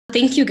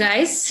Thank you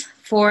guys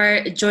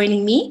for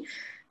joining me.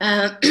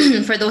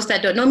 For those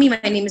that don't know me, my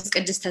name is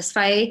Qadis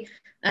Tasfaye,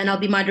 and I'll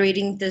be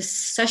moderating this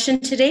session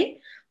today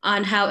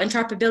on how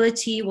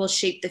interoperability will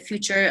shape the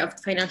future of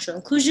financial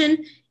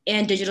inclusion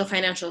and digital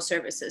financial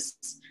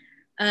services.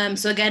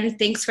 So again,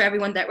 thanks for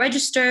everyone that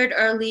registered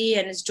early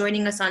and is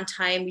joining us on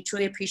time. We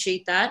truly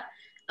appreciate that.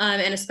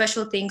 And a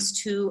special thanks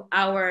to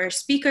our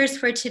speakers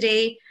for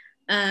today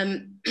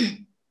and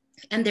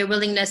their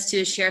willingness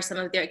to share some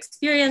of their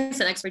experience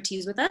and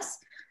expertise with us.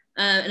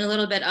 In a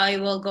little bit, I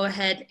will go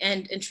ahead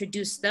and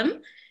introduce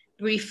them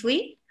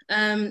briefly.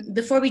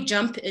 Before we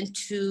jump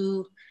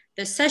into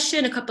the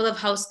session, a couple of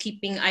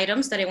housekeeping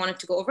items that I wanted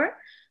to go over.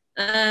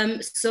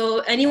 So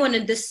anyone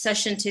in this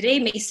session today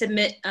may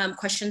submit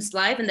questions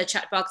live in the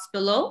chat box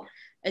below.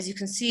 As you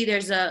can see,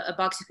 there's a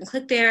box you can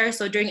click there.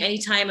 So during any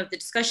time of the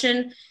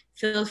discussion,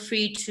 feel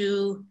free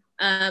to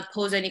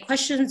pose any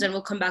questions and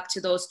we'll come back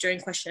to those during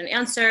question and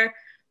answer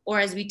or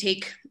as we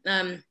take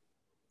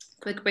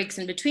quick breaks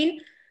in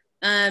between.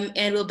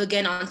 And we'll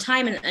begin on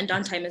time and end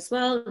on time as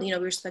well. You know,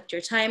 we respect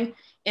your time.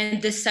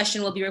 And this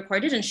session will be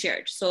recorded and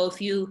shared. So if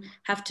you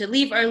have to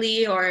leave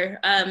early or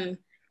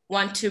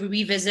want to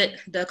revisit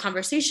the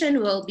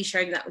conversation, we'll be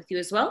sharing that with you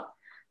as well.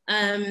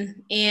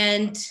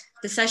 And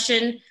the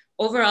session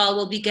overall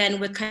will begin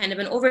with kind of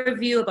an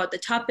overview about the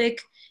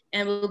topic,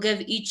 and we'll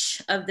give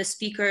each of the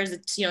speakers,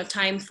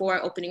 time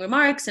for opening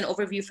remarks and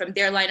overview from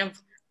their line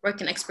of work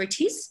and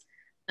expertise.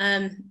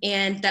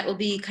 And that will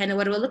be kind of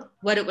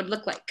what it would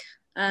look like.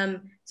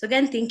 So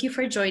again, thank you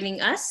for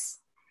joining us,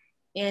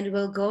 and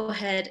we'll go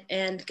ahead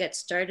and get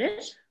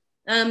started.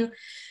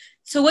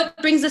 So what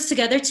brings us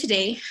together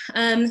today?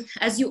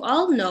 As you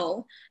all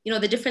know,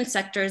 the different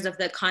sectors of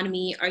the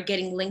economy are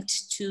getting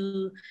linked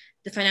to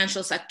the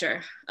financial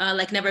sector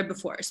like never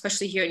before,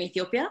 especially here in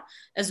Ethiopia,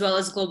 as well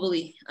as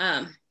globally.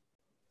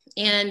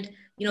 And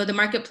the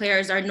market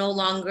players are no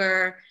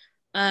longer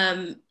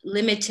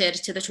limited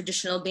to the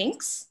traditional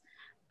banks.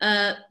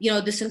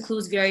 This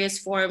includes various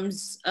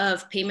forms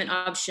of payment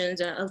options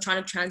and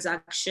electronic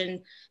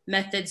transaction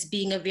methods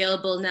being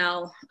available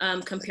now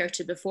compared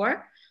to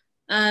before.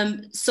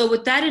 So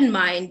with that in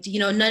mind,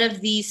 none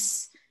of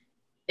these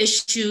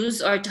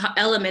issues or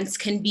elements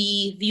can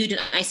be viewed in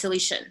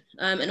isolation.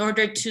 In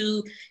order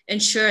to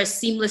ensure a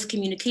seamless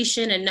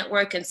communication and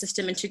network and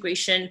system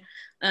integration,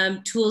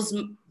 tools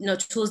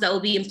that will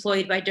be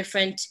employed by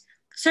different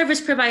service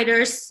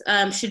providers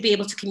should be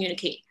able to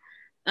communicate.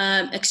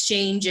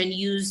 Exchange and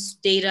use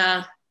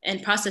data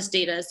and process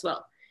data as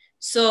well.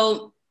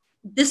 So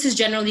this is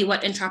generally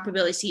what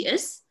interoperability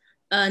is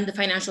in the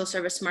financial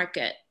service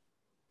market.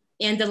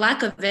 And the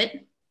lack of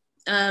it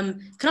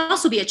can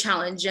also be a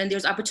challenge, and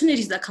there's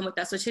opportunities that come with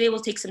that. So today we'll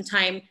take some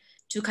time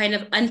to kind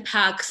of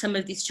unpack some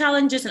of these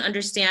challenges and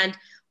understand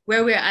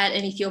where we're at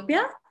in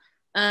Ethiopia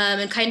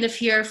and kind of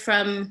hear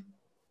from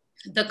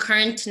the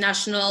current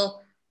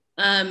national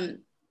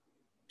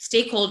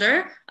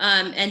stakeholder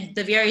and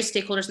the various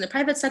stakeholders in the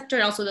private sector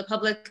and also the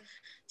public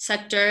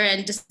sector,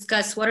 and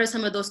discuss what are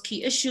some of those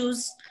key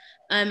issues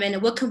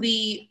and what can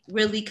we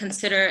really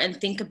consider and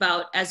think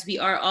about as we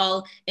are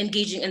all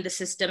engaging in the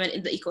system and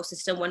in the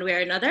ecosystem one way or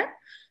another.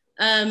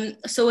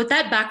 So with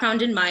that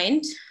background in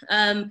mind,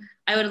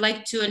 I would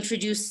like to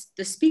introduce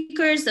the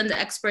speakers and the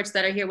experts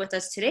that are here with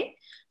us today.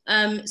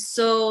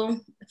 So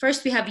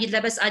first we have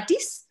Yildiz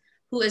Addis,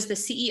 who is the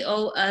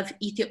CEO of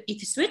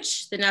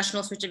EthiSwitch, the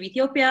National Switch of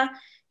Ethiopia.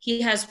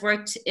 He has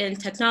worked in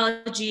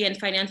technology and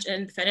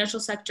financial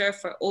sector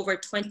for over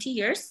 20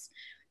 years.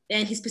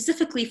 And he's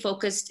specifically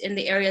focused in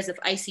the areas of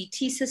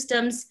ICT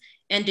systems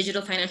and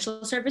digital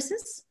financial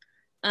services.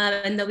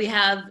 And then we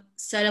have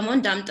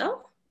Solomon Damto,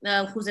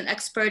 who's an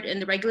expert in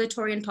the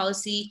regulatory and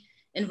policy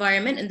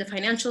environment in the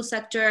financial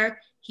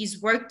sector.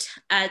 He's worked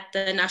at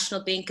the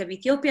National Bank of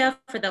Ethiopia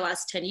for the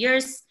last 10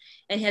 years,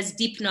 and he has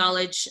deep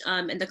knowledge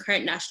in the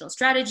current national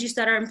strategies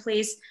that are in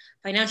place,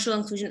 financial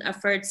inclusion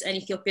efforts, and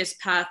Ethiopia's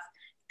path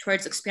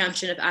towards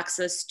expansion of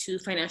access to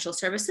financial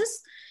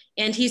services.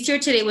 And he's here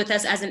today with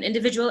us as an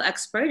individual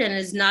expert and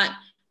is not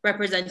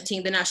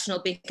representing the National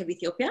Bank of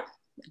Ethiopia,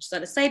 just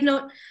on a side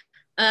note.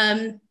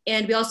 And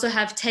we also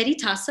have Teddy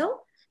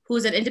Tasso, who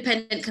is an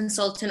independent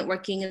consultant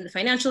working in the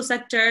financial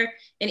sector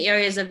in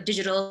areas of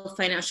digital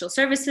financial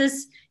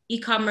services,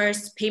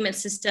 e-commerce, payment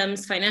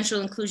systems,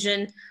 financial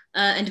inclusion,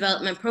 and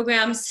development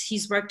programs.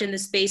 He's worked in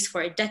this space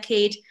for a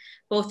decade,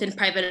 both in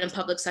private and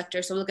public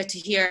sector. So we'll get to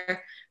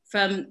hear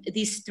from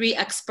these three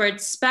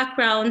experts'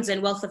 backgrounds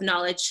and wealth of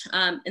knowledge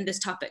in this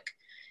topic.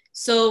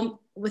 So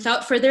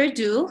without further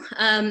ado,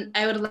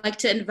 I would like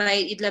to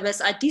invite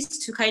Yildiz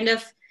Addis to kind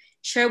of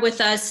share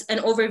with us an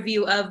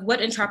overview of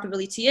what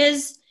interoperability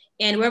is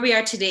and where we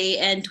are today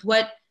and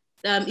what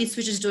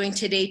EthiSwitch is doing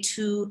today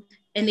to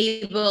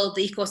enable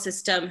the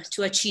ecosystem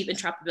to achieve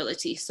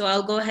interoperability. So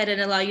I'll go ahead and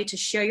allow you to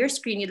share your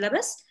screen,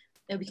 Yildiz,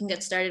 and we can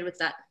get started with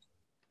that.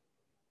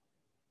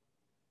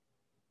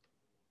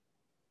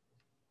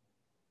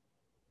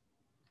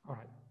 All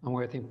right, I'm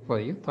waiting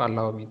for you to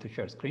allow me to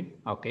share screen.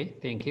 Okay,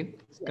 thank you.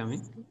 It's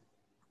coming.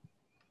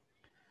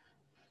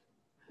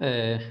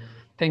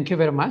 Thank you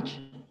very much.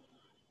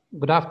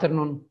 Good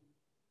afternoon,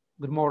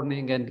 good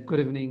morning, and good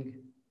evening,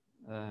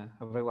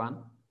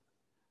 everyone.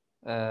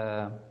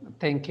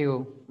 Thank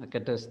you,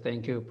 Ketes.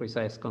 Thank you,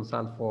 Precise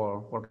Consult,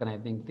 for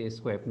organizing this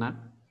webinar.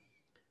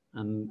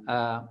 And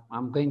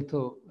I'm going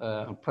to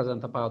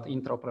present about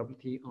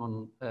interoperability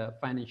on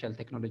financial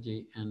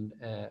technology and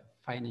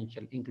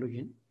financial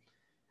inclusion.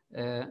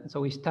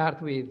 So we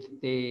start with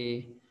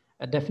the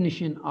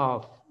definition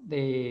of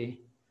the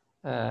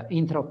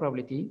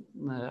interoperability.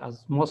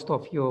 As most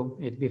of you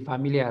may be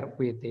familiar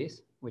with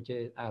this, which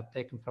is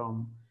taken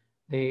from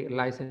the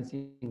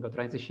Licensing,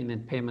 Authorization,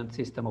 and Payment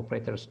System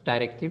Operators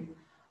Directive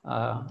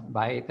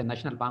by the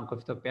National Bank of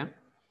Ethiopia.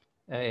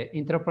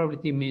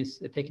 Interoperability means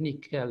a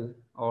technical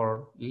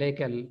or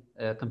legal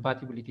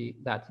compatibility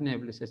that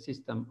enables a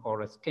system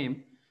or a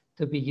scheme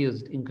to be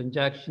used in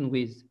conjunction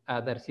with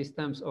other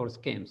systems or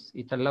schemes.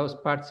 It allows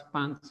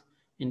participants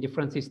in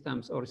different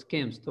systems or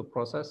schemes to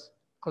process,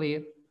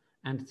 clear,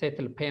 and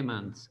settle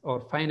payments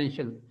or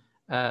financial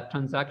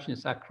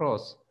transactions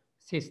across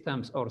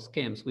systems or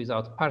schemes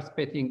without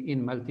participating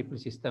in multiple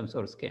systems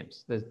or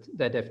schemes. That's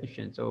the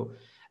definition. So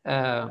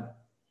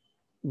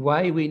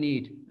why we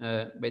need,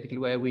 basically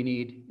why we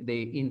need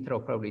the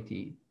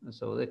interoperability.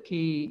 So the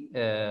key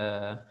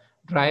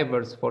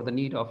drivers for the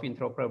need of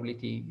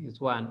interoperability is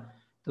one,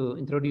 to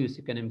introduce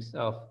economics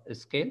of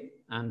scale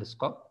and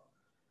scope,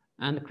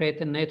 and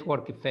create a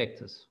network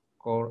effects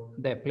for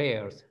the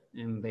players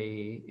in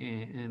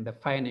the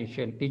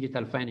financial,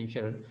 digital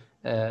financial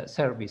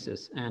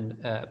services and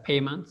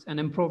payments, and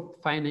improve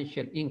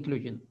financial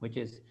inclusion, which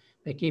is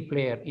the key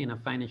player in a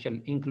financial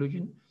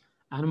inclusion,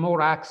 and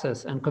more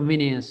access and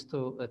convenience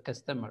to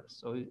customers.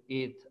 So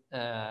it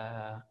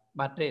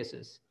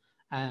addresses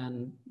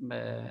and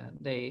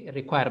the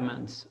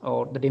requirements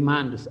or the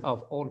demands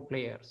of all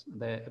players,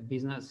 the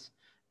business,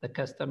 the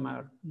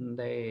customer,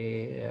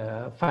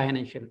 the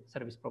financial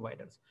service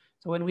providers.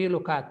 So when we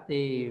look at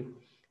the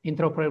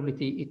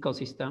interoperability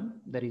ecosystem,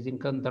 there is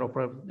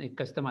interoperability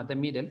ecosystem at the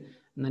middle,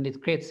 and then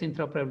it creates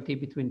interoperability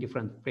between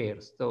different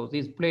players. So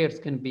these players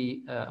can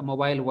be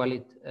mobile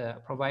wallet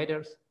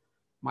providers,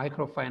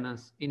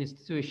 microfinance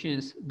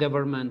institutions,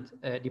 government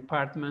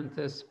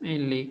departments,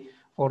 mainly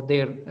for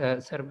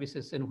their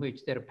services in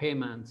which their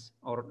payments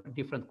or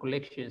different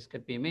collections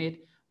can be made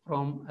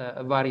from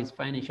various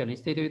financial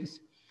institutes,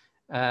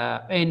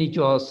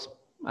 NGOs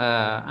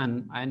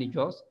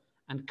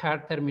and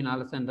card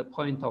terminals and the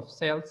point of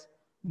sales,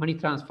 money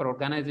transfer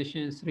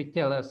organizations,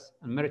 retailers,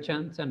 and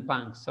merchants, and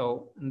banks.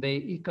 So in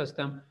the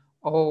ecosystem,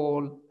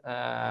 all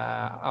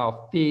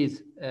of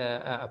these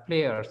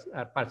players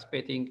are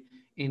participating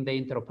in the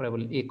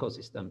interoperable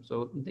ecosystem.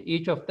 So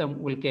each of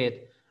them will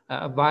get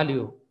a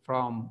value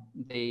from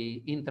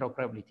the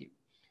interoperability.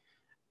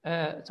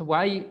 So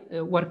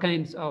what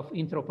kinds of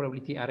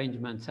interoperability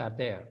arrangements are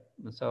there?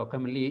 So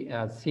commonly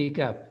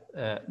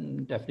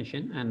CGAP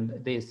definition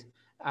and this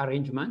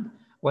arrangement.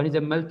 One is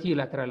a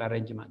multilateral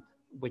arrangement,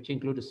 which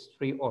includes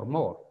 3 or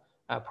more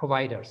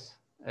providers.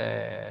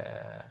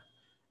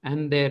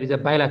 And there is a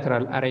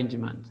bilateral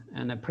arrangement.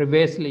 And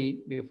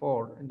previously,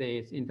 before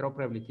this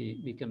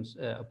interoperability becomes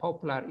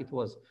popular, it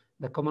was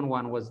the common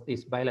one was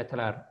this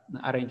bilateral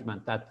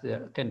arrangement that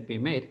can be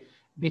made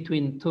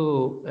between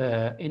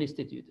 2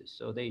 institutes.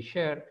 So they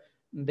share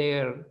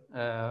their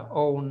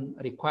own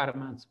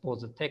requirements,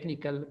 both the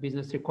technical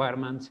business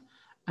requirements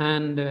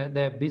and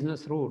the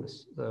business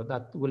rules. So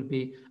that will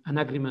be an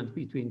agreement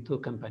between 2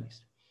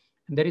 companies.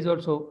 And there is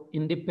also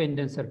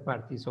independent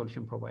third-party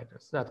solution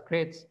providers that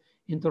creates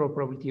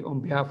interoperability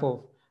on behalf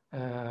of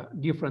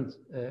different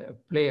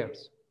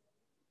players.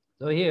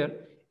 So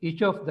here,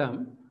 each of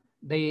them,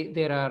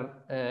 there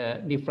are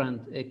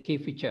different key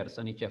features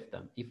on each of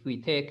them. If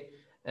we take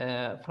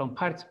from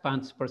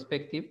participants'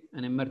 perspective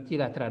and in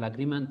multilateral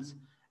agreements,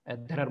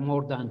 there are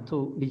more than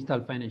 2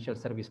 digital financial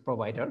service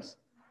providers.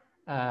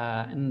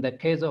 In the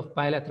case of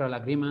bilateral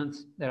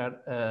agreements, there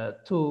are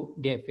 2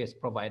 DFS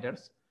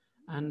providers.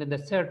 And in the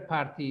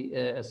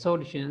third-party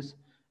solutions,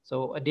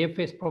 so a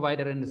DFS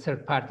provider and a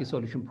third-party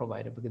solution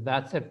provider, because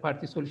that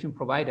third-party solution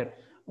provider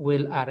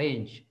will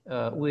arrange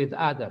with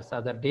other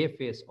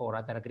DFS or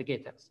other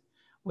aggregators.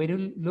 When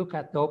you look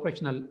at the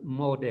operational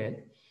model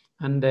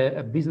and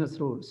the business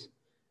rules,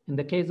 in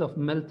the case of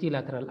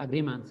multilateral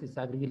agreements, it's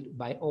agreed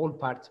by all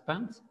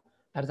participants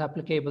that is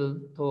applicable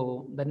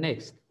to the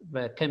next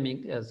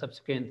coming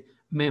subsequent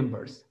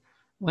members.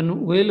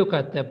 When we look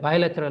at the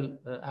bilateral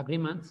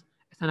agreements,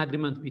 it's an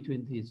agreement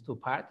between these 2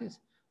 parties,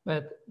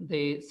 but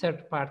the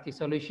third-party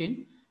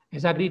solution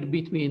is agreed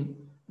between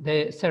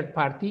the third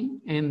party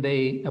and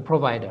the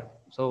provider.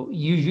 So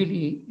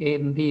usually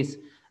in this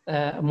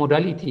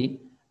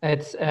modality,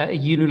 it's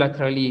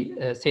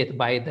unilaterally set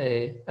by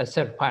the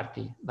third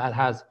party that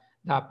has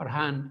the upper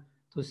hand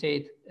to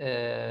set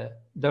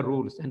the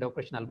rules and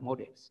operational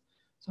models.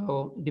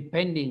 So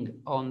depending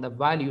on the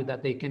value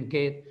that they can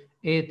get,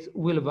 it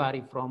will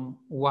vary from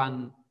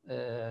one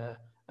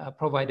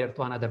provider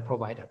to another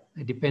provider.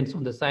 It depends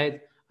on the size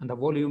and the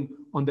volume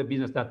on the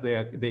business that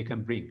they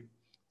can bring.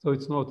 So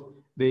it's not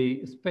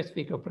the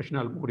specific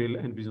operational model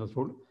and business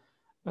rule.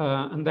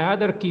 And the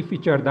other key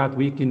feature that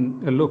we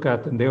can look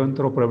at in the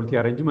interoperability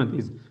arrangement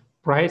is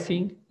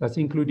pricing, that's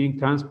including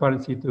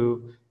transparency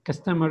to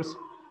customers.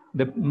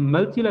 The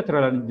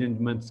multilateral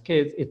arrangement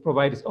scales, it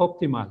provides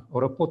optimal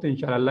or a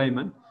potential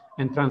alignment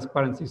and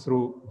transparency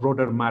through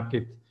broader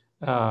market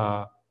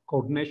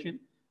coordination.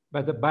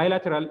 But the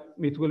bilateral,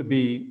 it will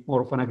be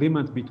more of an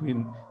agreement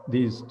between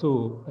these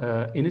two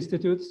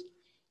institutes,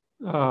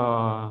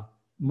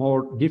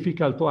 more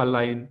difficult to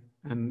align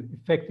and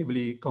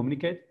effectively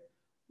communicate.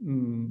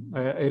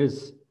 It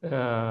is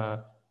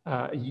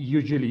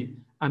usually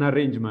an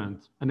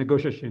arrangement, a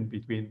negotiation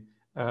between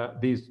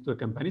these two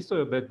companies,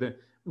 so that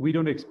we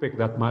don't expect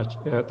that much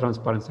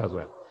transparency as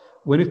well.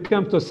 When it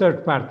comes to a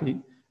third party,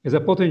 there's a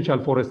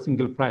potential for a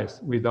single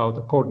price without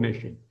a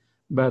coordination,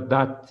 but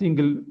that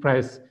single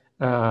price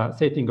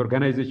setting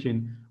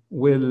organization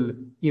will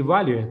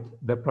evaluate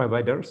the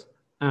providers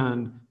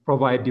and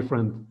provide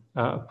different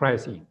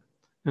pricing,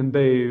 and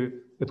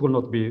it will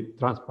not be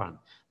transparent.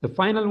 The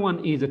final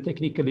one is a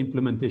technical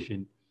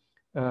implementation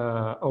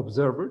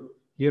observer.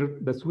 Here,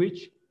 the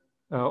switch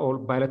or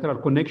bilateral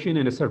connection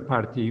and a third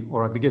party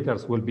or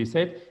aggregators will be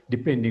set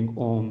depending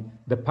on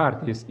the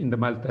parties in the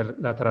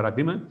multilateral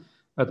agreement.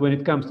 But when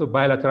it comes to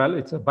bilateral,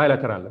 it's a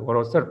bilateral or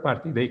a third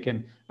party. They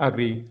can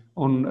agree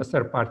on a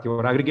third party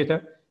or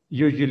aggregator.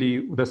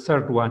 Usually, the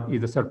third one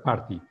is a third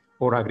party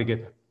or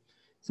aggregator.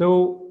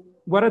 So,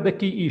 what are the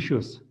key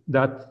issues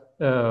that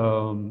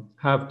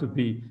have to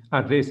be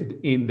addressed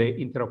in the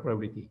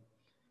interoperability?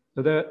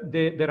 So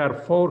there are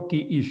 4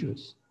 key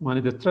issues. One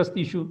is the trust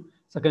issue,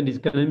 second is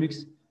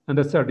economics, and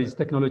the third is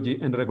technology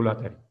and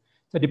regulatory.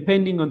 So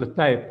depending on the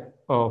type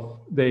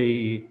of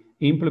the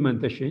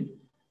implementation,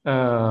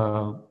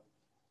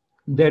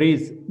 there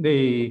is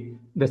the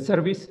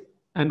service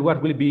and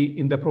what will be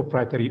in the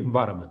proprietary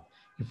environment.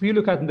 If we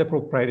look at the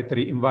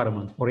proprietary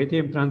environment for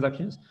ATM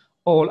transactions,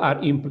 all are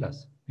in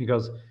plus,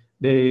 because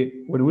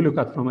when we look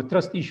at from a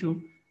trust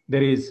issue,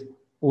 there is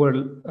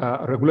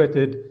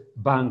regulated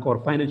bank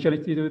or financial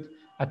institute,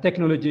 a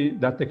technology.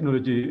 That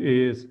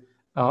technology is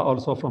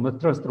also from a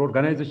trusted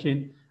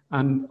organization,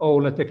 and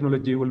all the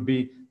technology will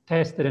be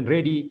tested and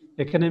ready.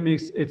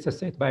 Economics, it's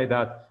set by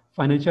that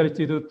financial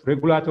institute,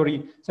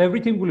 regulatory. So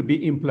everything will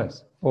be in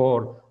place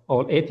for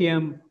all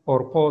ATM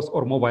or POS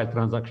or mobile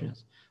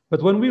transactions.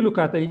 But when we look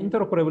at the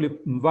interoperable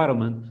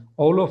environment,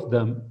 all of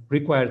them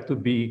require to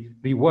be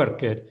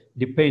reworked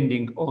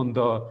depending on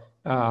the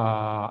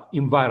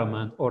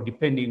environment or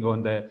depending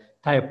on the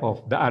type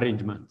of the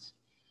arrangements.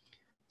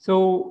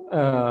 So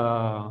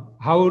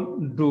how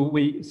do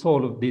we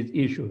solve these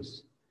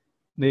issues?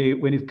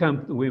 When we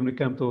come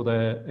to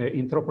the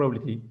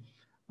interoperability,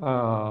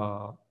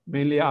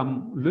 mainly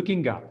I'm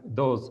looking at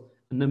those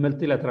in the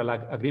multilateral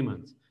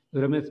agreements.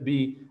 There must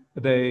be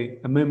the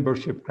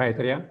membership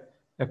criteria,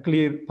 a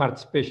clear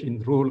participation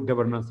rule,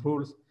 governance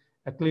rules,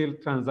 a clear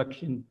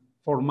transaction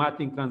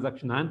formatting,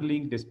 transaction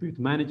handling, dispute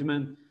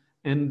management,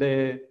 and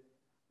the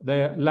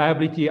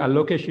liability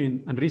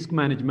allocation and risk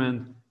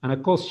management, and a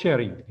cost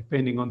sharing,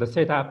 depending on the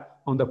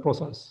setup, on the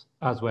process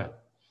as well.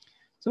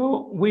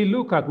 So when we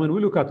look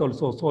at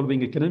also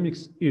solving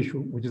economics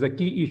issue, which is a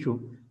key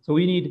issue, so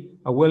we need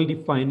a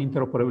well-defined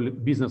interoperable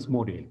business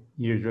model.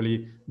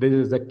 Usually, this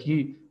is a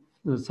key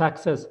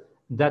success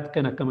that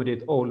can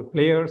accommodate all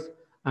players,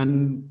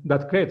 and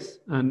that creates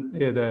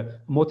the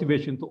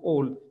motivation to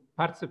all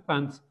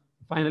participants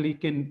finally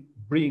can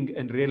bring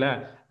and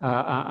realize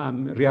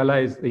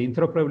the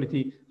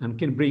interoperability and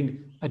can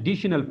bring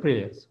additional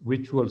players,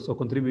 which will also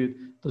contribute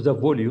to the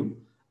volume.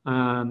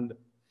 And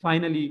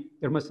finally,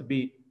 there must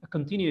be a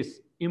continuous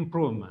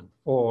improvement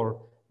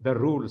for the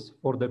rules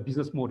for the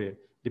business model,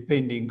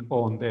 depending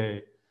on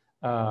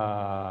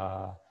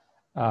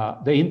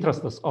the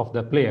interests of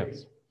the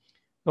players.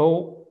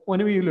 So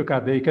when we look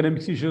at the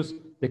economics issues,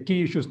 the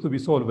key issues to be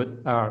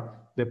solved are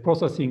the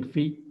processing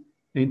fee,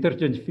 the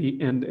interchange fee,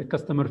 and the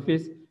customer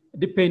fees,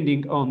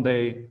 depending on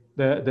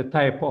the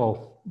type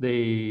of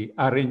the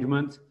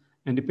arrangements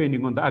and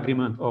depending on the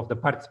agreement of the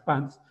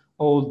participants.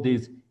 All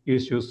these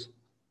issues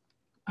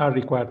are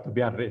required to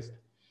be addressed.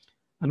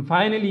 And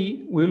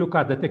finally, we look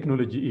at the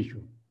technology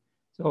issue.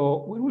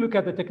 So when we look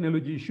at the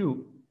technology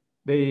issue,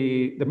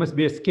 there must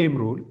be a scheme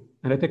rule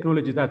and a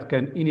technology that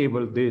can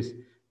enable this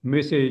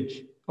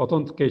message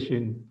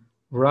authentication,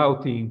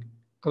 routing,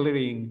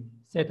 clearing,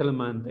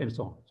 settlement, and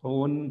so on. So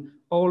when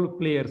all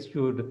players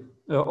should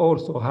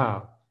also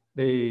have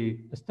the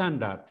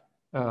standard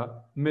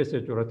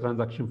message or a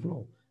transaction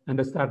flow and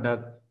the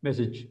standard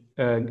message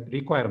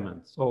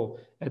requirements. So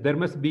there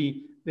must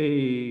be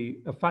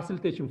a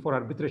facilitation for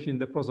arbitration in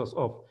the process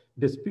of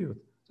dispute.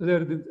 So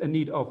there is a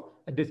need of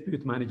a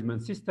dispute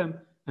management system,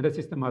 and the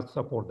system has to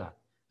support that.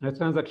 And a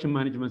transaction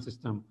management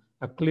system,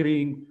 a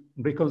clearing,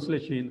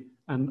 reconciliation,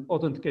 and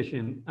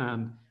authentication,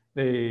 and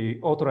the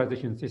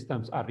authorization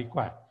systems are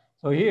required.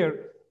 So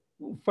here,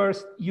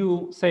 first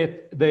you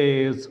set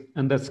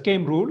the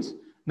scheme rules,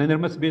 then there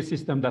must be a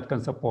system that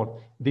can support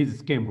these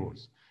scheme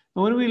rules.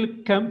 Now when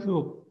we come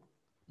to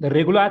the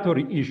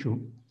regulatory issue,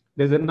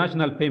 there's a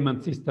national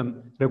payment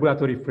system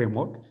regulatory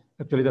framework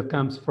actually that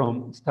comes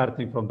from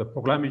starting from the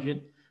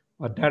proclamation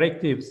or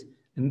directives,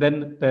 and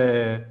then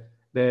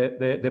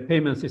the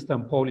payment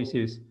system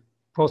policies,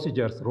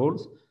 procedures,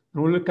 rules.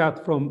 And we'll look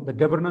at from the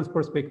governance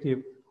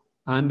perspective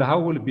and how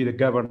will be the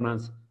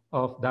governance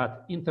of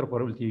that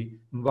interoperability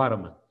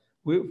environment.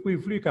 We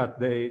look at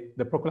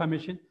the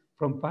proclamation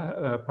from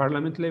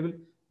parliament level,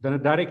 then a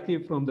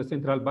directive from the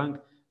central bank,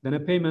 then a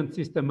payment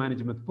system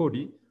management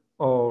body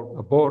or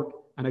a board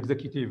and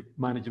executive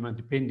management,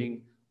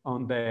 depending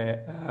on the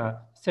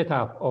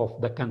setup of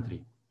the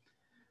country.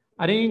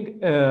 I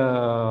think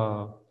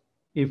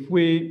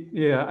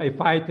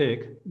if I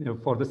take,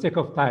 for the sake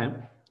of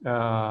time,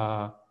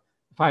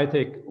 if I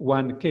take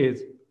one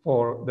case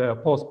for the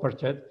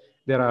post-purchase,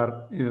 there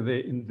are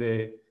in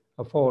the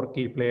 4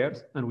 key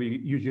players, and we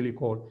usually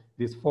call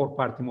this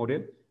 4-party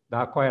model: the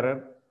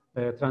acquirer,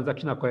 the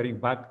transaction acquiring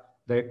bank,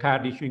 the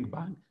card issuing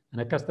bank,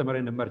 and a customer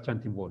and a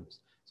merchant involved.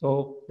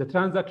 So the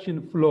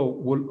transaction flow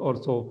will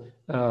also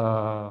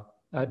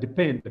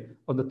depend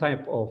on the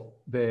type of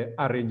the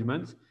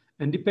arrangements,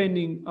 and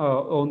depending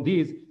on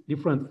these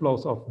different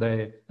flows of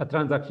the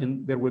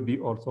transaction, there will be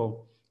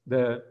also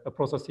the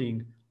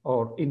processing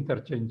or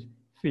interchange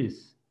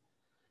fees.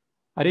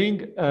 I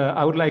think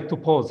I would like to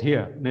pause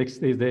here.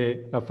 Next is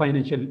the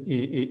financial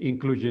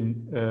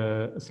inclusion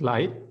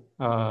slide.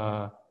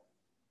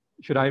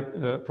 Should I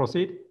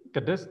proceed,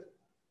 Kadis?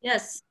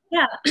 Yes.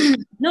 Yeah.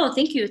 No,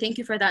 thank you. Thank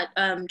you for that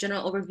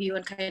general overview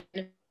and kind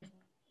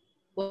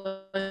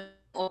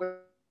of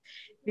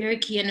very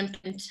key and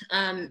important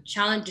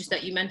challenges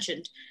that you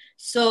mentioned.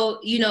 So,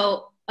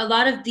 a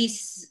lot of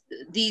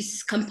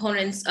these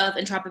components of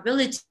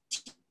interoperability,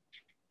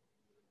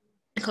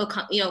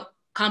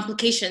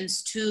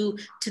 complications to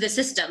the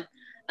system.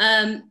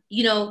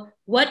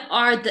 What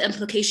are the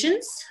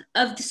implications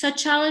of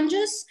such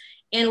challenges,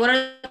 and what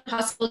are the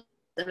possibilities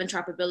of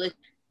interoperability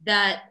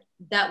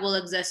that will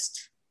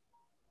exist?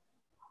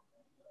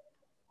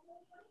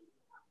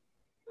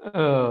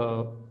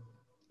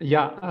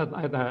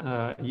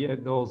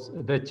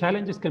 The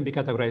challenges can be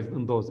categorized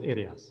in those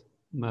areas,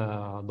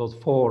 those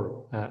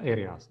 4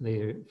 areas.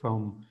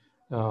 From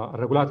a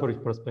regulatory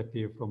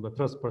perspective, from the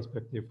trust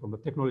perspective, from the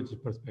technology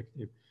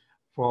perspective,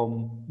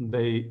 from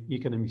the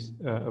economic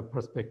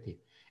perspective.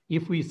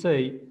 If we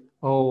say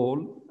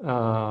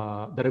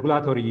the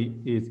regulatory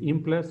is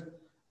in place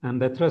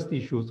and the trust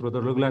issues through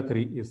the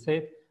regulatory is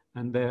safe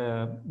and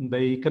the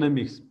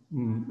economics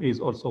is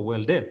also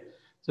well done.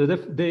 So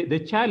the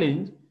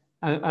challenge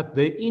at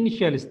the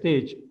initial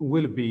stage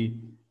will be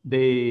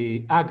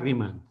the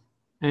agreement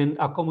and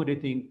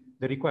accommodating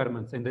the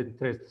requirements and the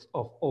interests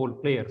of all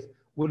players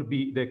will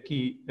be the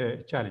key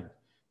challenge.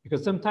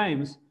 Because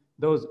sometimes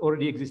those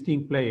already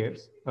existing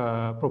players,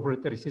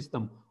 proprietary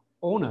system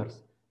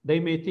owners, they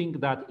may think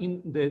that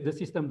in the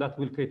system that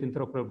will create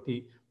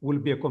interoperability will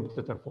be a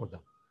competitor for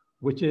them,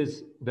 which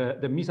is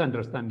the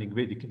misunderstanding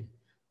basically.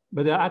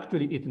 But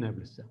actually it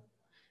enables them.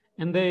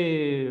 And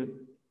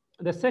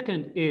the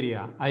second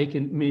area I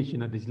can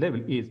mention at this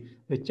level is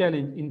the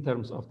challenge in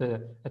terms of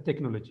the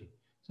technology.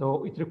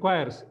 So it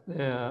requires,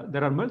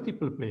 there are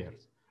multiple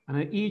players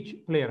and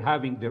each player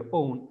having their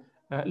own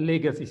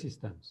legacy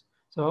systems.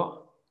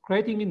 So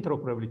creating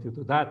interoperability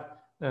to that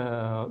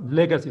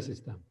legacy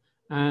system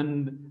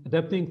and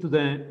adapting to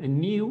the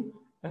new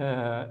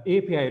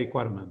API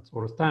requirements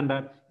or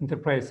standard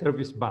enterprise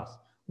service bus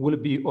will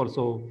be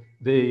also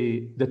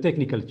the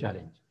technical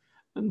challenge.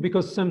 And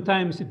because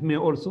sometimes it may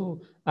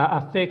also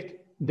affect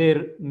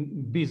their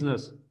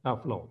business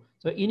flow.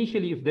 So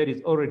initially, if there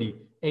is already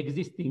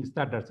existing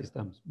standard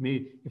systems,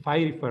 if I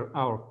refer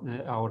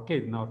our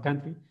case in our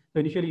country, so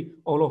initially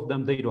all of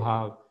them, they do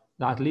have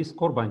at least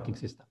core banking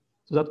system.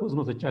 So that was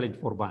not a challenge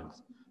for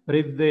banks. But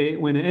if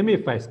when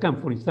MFIs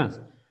come, for instance,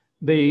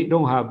 they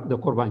don't have the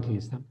core banking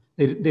system,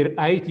 their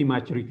IT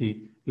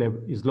maturity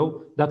level is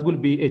low, that will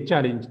be a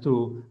challenge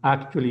to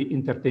actually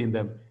entertain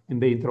them in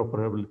the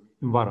interoperable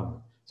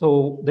environment.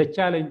 So the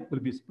challenge will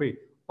be spread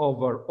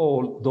over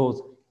all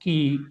those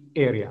key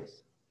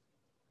areas.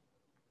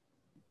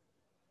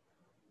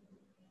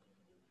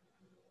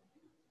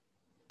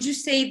 Would you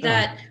say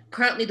that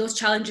currently those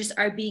challenges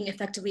are being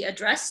effectively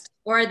addressed,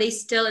 or are they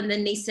still in the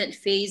nascent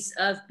phase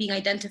of being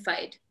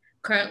identified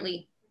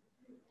currently?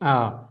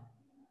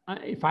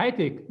 If I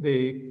take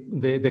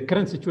the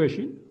current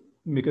situation,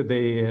 because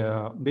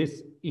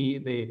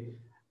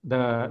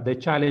the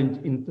challenge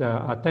in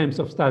terms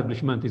of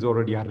establishment is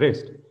already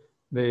addressed.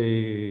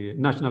 The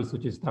national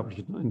switch is established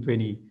in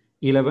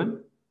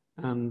 2011,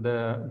 and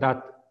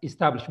that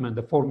establishment,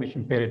 the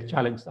formation period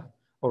challenge are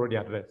already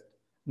addressed.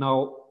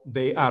 Now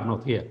they are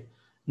not here.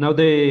 Now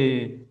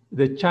the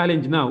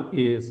challenge now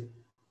is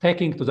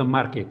taking to the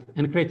market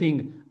and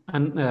creating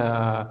an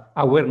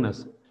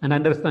awareness and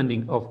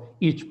understanding of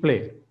each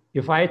player.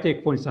 If I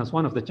take, for instance,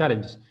 one of the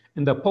challenges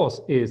in the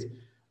POS is,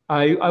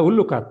 I will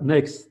look at in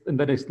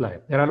the next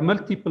slide. There are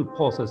multiple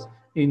POSes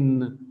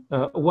in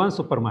one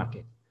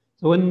supermarket.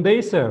 So when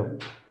they serve,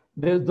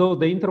 though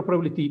the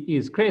interoperability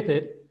is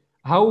created,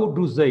 how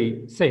do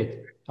they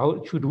set How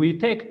should we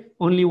take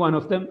only one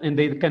of them and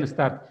they can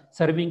start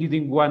serving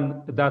using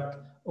one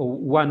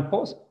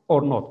POS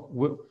or not?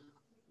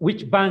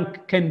 Which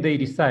bank can they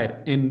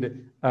decide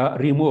and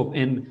remove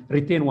and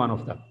retain one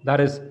of them? That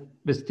is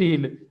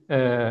still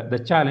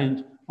the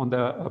challenge on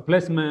the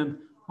placement,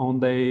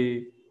 on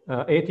the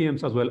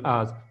ATMs as well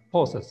as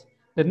POSs.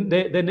 Then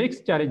the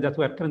next challenge that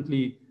we are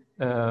currently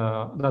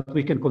that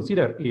we can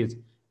consider is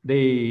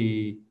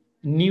the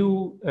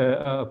new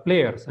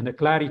players and the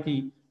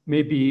clarity.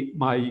 Maybe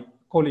my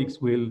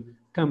colleagues will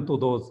come to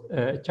those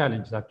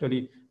challenges.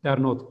 Actually, they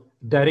are not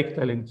direct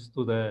links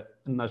to the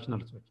national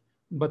switch,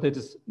 but it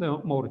is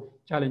more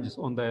challenges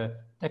on the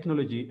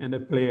technology and the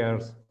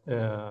players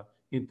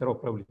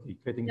interoperability,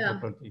 creating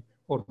interoperability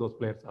for those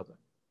players as well.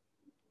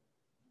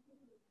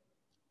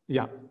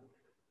 Yeah.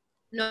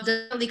 No,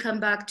 definitely come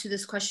back to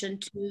this question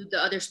to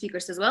the other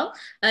speakers as well.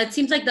 It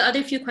seems like the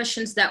other few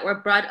questions that were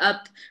brought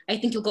up, I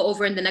think you'll go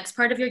over in the next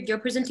part of your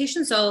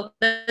presentation. So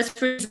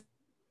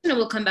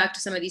we'll come back to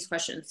some of these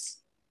questions.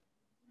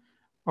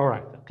 All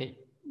right, okay.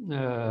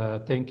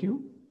 Thank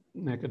you.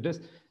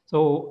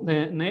 So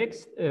the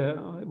next,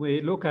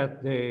 we look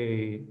at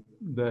the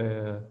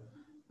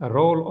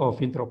role of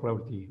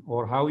interoperability,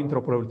 or how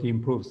interoperability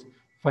improves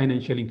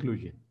financial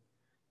inclusion.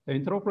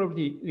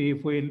 Interoperability,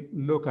 if we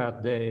look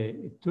at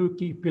the two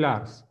key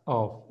pillars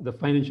of the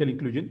financial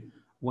inclusion,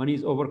 one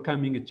is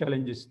overcoming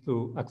challenges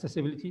to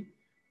accessibility.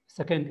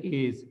 Second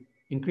is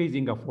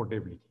increasing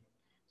affordability.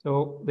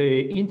 So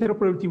the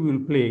interoperability will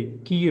play a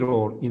key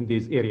role in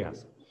these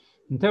areas.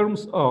 In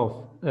terms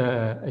of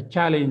a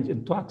challenge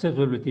to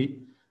accessibility,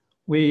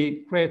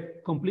 we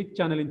create complete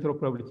channel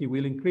interoperability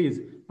will increase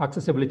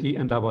accessibility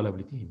and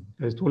availability.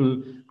 It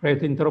will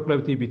create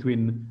interoperability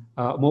between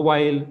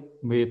mobile,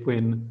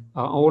 between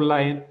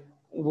online,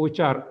 which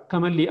are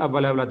commonly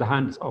available at the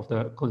hands of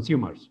the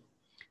consumers.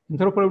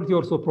 Interoperability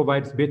also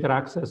provides better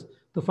access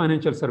to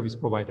financial service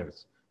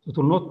providers. So it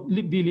will not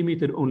be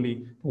limited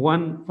only to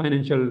one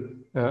financial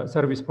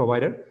service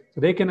provider. So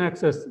they can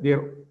access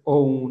their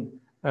own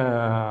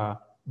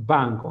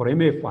bank or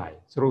MFI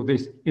through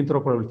this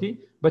interoperability,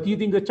 but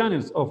using the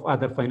channels of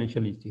other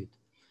financial institutions.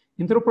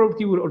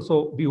 Interoperability will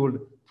also build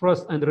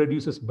trust and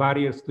reduces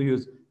barriers to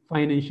use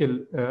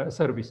financial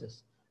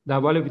services. The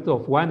availability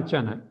of one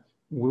channel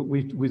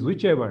with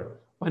whichever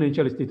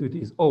financial institute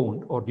is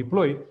owned or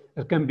deployed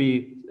can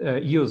be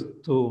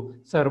used to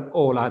serve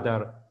all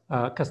other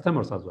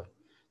customers as well.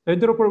 The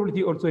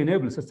interoperability also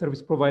enables the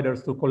service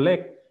providers to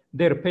collect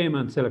their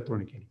payments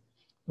electronically.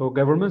 So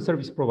government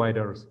service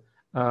providers,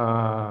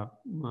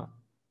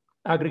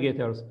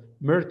 aggregators,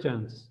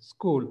 merchants,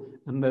 school,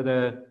 and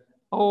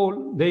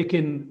all they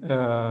can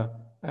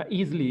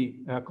easily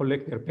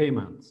collect their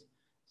payments.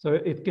 So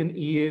it can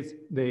ease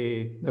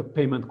the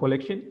payment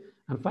collection.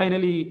 And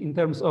finally, in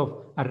terms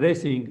of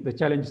addressing the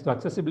challenges to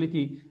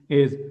accessibility,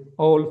 is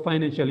all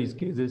financial use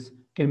cases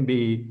can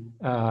be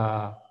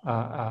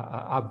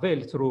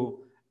availed through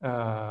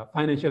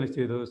financial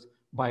institutions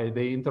by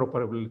the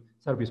interoperable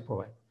service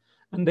provider.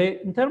 And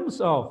in terms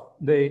of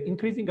the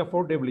increasing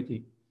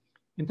affordability,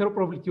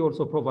 interoperability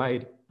also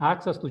provides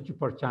access to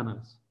cheaper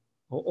channels,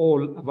 or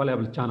all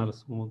available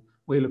channels. When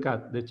we look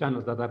at the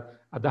channels that are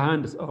at the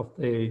hands of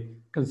the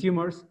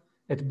consumers,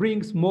 it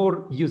brings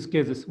more use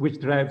cases, which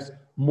drives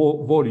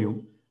more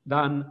volume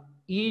than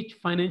each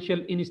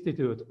financial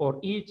institute or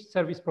each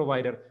service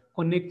provider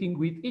connecting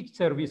with each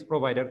service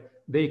provider.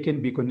 They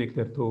can be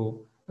connected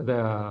to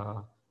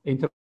the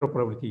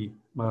interoperability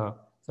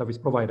service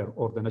provider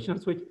or the national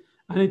switch.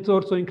 And it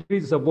also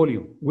increases the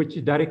volume, which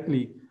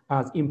directly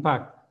has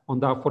impact on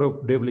the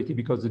affordability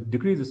because it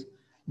decreases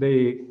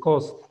the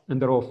cost, and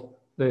thereof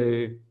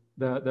the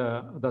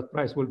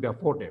price will be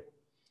affordable.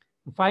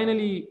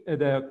 Finally,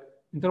 the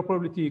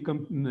interoperability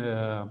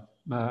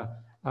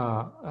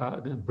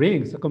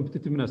brings a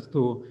competitiveness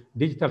to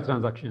digital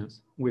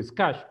transactions with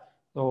cash,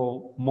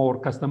 so more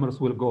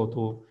customers will go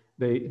to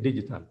the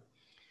digital.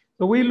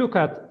 So we look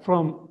at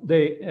from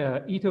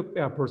the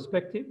Ethiopia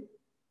perspective,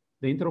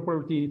 the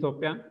interoperability in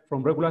Ethiopia.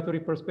 From regulatory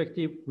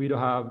perspective, we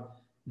have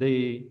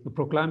the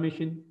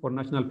proclamation for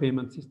national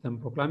payment system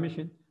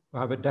proclamation. We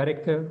have a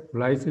directive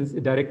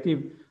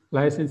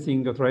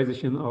licensing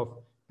authorization of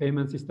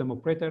payment system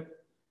operator.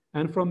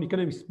 And from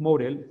economics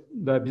model,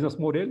 the business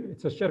model,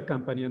 it's a share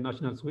company and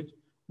national switch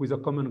with a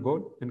common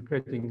goal in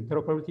creating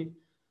interoperability.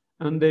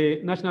 And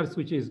the national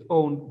switch is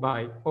owned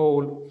by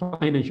all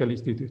financial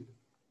institutes.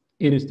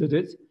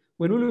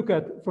 When we look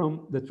at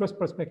from the trust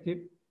perspective,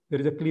 there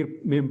is a clear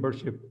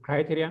membership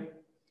criteria,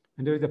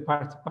 and there is a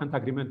participant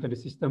agreement and a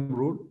system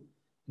rule,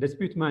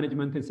 dispute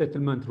management and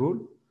settlement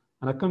rule,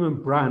 and a common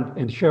brand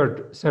and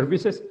shared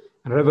services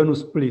and revenue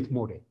split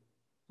model.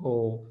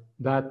 So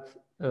that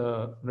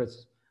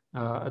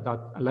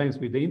aligns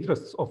with the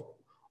interests of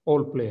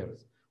all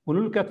players. When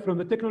we look at from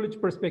the technology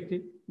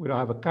perspective, we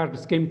have a card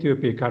scheme,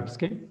 TOP card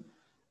scheme,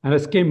 and a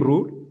scheme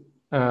rule,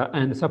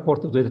 and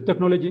support of the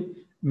technology,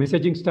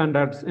 messaging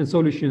standards, and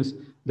solutions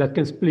that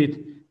can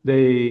split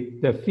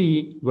the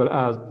fee, well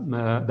as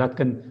that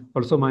can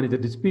also manage the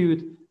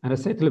dispute and a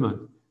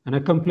settlement, and a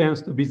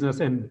compliance to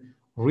business and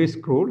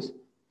risk rules.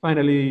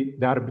 Finally,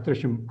 the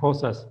arbitration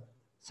process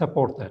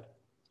supported.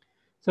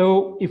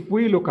 So if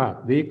we look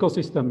at the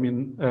ecosystem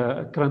in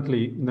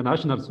currently in the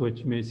national switch,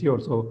 you may see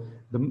also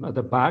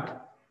the back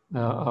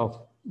of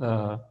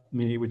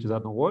me, which is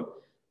on the wall.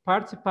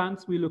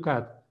 Participants, we look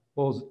at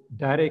both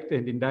direct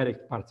and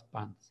indirect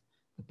participants.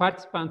 The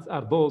participants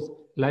are those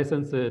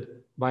licensed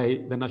by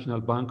the National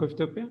Bank of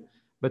Ethiopia,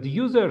 but the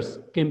users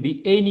can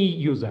be any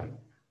user.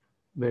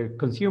 The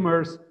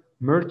consumers,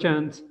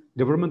 merchants,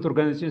 government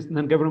organizations,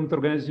 non-government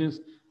organizations,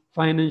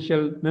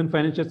 financial,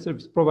 non-financial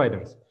service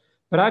providers.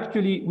 But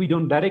actually, we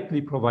don't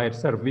directly provide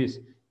service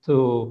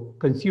to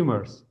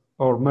consumers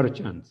or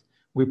merchants.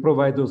 We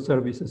provide those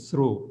services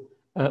through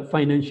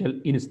financial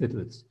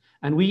institutes.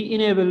 And we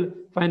enable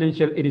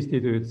financial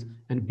institutes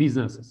and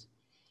businesses.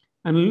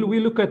 And we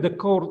look at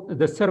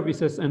the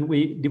services, and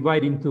we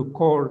divide into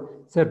core,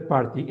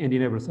 third-party, and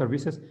enable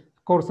services.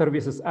 Core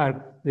services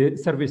are the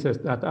services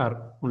that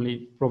are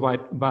only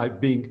provided by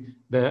being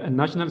the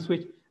national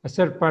switch.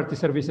 Third-party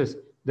services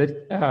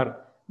that are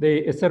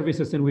the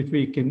services in which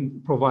we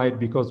can provide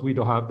because we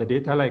don't have the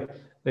data, like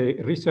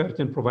the research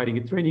and providing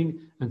a training.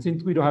 And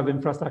since we don't have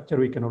infrastructure,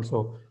 we can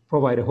also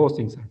provide a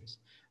hosting service.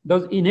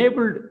 Those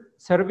enabled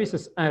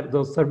services are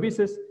those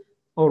services,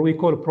 or we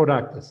call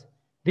products.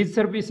 These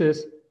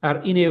services are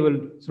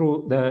enabled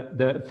through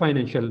the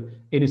financial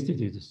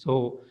institutes.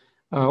 So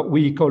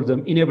we call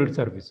them enabled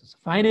services.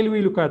 Finally,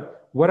 we look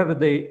at what are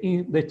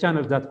the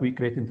channels that we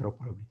create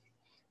interoperability.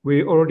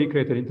 We already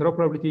created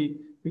interoperability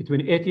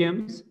between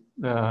ATMs,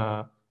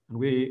 and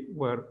we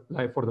were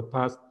live for the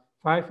past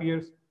 5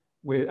 years.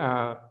 We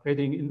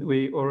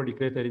already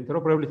created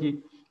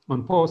interoperability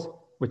on POS,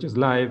 which is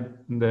live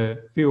in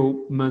the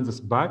few months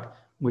back,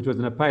 which was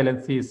in a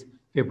pilot since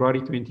February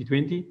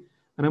 2020.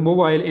 And a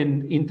mobile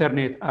and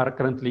internet are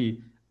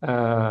currently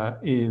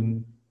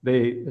in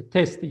the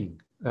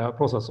testing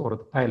process or the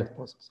pilot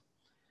process.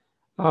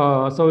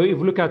 So if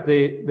you look at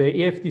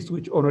the EFT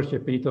switch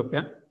ownership in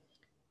Ethiopia,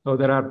 so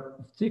there are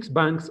 6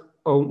 banks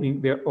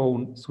owning their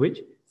own switch,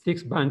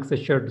 6 banks a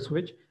shared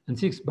switch, and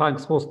 6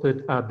 banks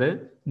hosted at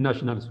the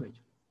national switch.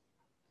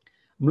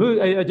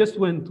 I just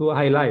want to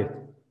highlight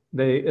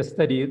the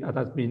study that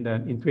has been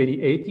done in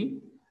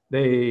 2018.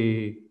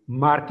 The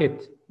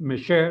market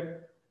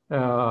share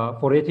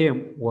for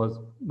ATM was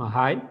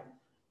high,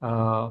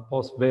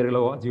 POS very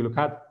low as you look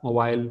at,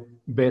 mobile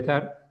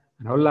better,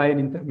 and online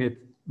internet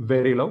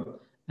very low,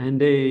 and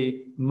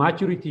the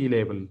maturity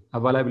level,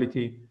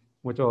 availability,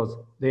 which was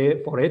there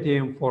for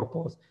ATM, for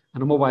POS,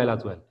 and mobile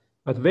as well,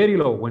 but very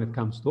low when it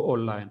comes to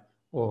online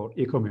or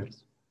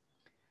e-commerce.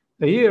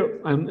 Here,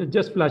 I'm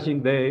just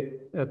flashing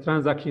the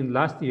transaction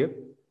last year.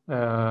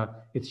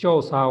 It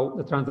shows how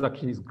the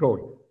transaction is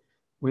growing.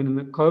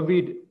 When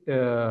COVID,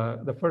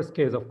 the first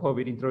case of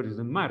COVID introduced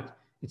in March,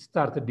 it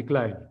started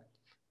declining.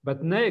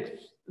 But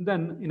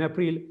then in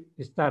April,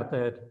 it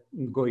started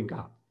going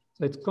up.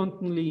 So it's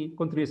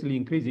continuously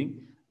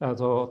increasing.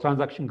 So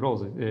transaction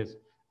growth is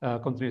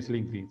continuously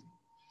increasing.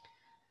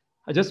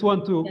 I just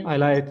want to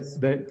highlight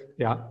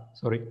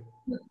sorry.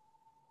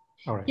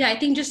 All right. Yeah, I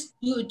think just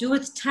do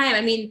with time.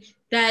 I mean,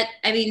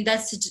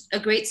 that's a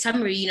great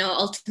summary. You know,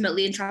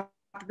 ultimately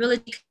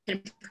interoperability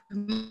can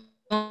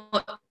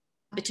promote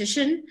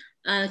competition,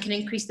 can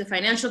increase the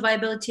financial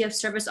viability of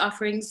service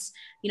offerings,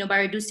 you know, by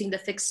reducing the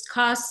fixed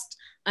cost,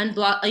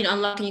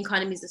 unlocking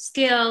economies of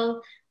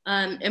scale,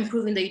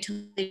 improving the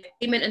utility of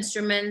payment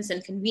instruments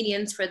and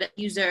convenience for the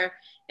user.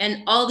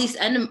 And all these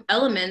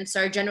elements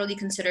are generally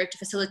considered to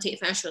facilitate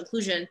financial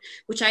inclusion,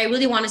 which I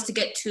really want us to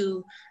get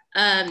to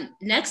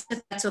next,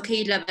 if that's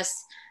okay, Labas.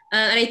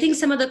 And I think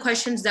some of the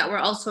questions that were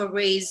also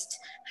raised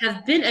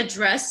have been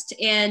addressed.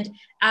 And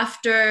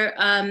after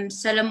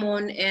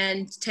Solomon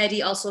and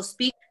Teddy also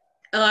speak,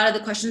 a lot of the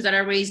questions that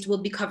are raised will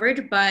be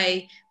covered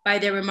by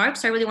their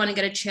remarks. So I really want to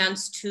get a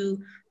chance to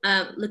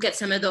look at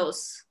some of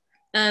those.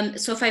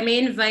 So if I may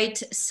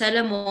invite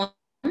Solomon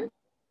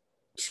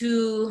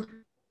to,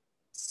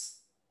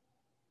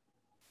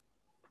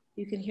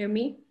 you can hear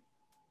me?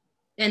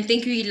 And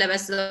thank you,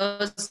 Labas.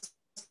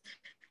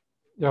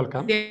 You're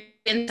welcome. Very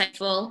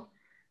insightful.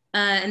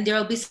 And there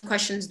will be some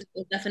questions that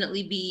will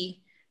definitely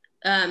be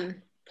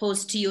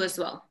posed to you as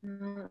well.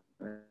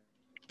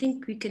 I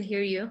think we can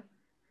hear you.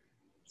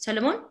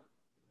 Solomon?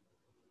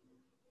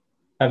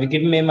 Have you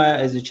given me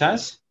the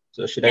chance?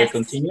 So should I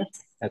continue?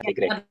 Okay,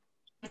 great.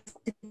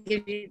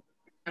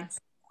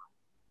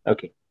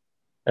 Okay.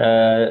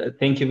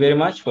 Thank you very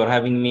much for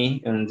having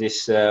me in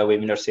this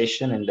webinar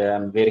session, and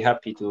I'm very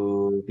happy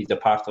to be the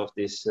part of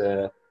this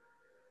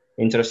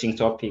interesting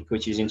topic,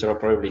 which is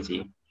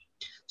interoperability.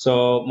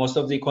 So most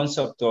of the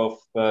concept of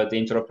the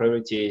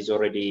interoperability is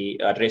already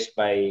addressed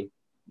by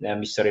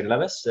Mr.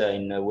 Labas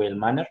in a well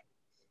manner,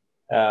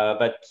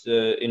 but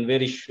in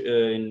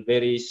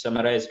very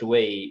summarized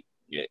way,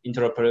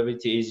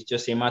 interoperability is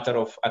just a matter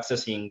of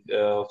accessing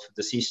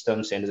the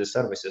systems and the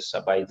services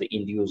by the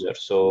end user.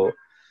 So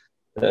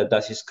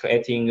that is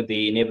creating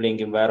the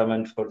enabling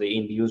environment for the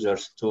end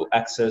users to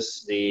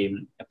access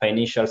the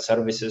financial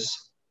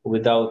services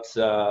without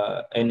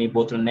any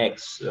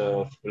bottlenecks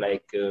of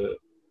like the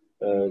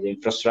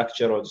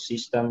infrastructure or the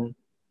system,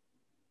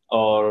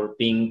 or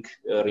being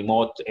a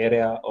remote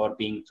area or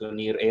being to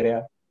near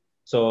area.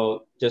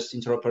 So just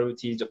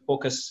interoperability, the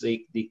focus,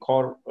 the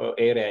core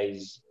area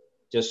is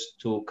just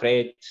to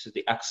create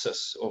the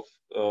access of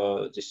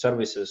the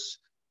services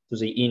to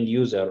the end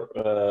user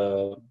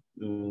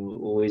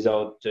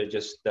without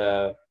just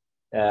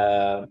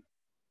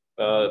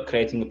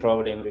creating a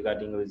problem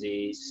regarding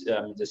the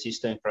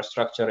system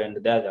infrastructure and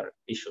the other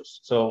issues.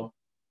 So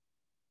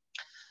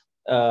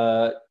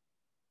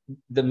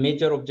the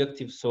major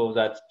objective, so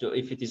that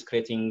if it is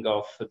creating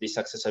of this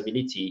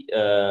accessibility,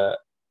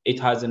 it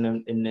has a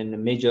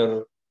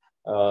major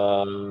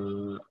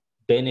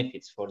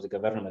benefits for the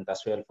government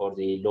as well, for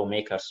the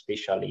lawmakers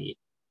especially.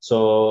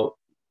 So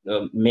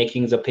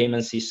making the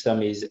payment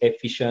system is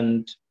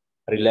efficient,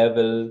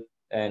 reliable,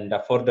 and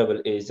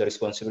affordable is the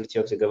responsibility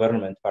of the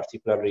government,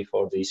 particularly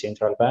for the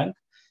central bank.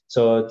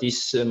 So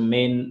this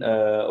main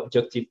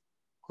objective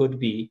could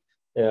be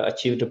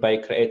achieved by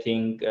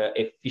creating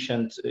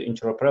efficient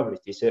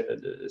interoperability,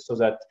 so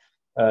that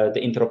the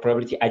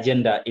interoperability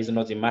agenda is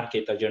not the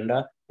market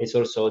agenda, it's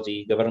also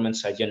the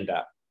government's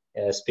agenda,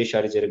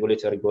 especially the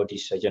regulatory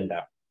bodies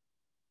agenda.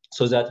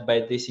 So that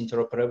by this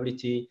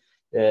interoperability,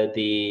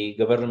 the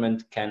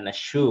government can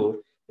assure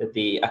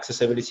the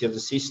accessibility of the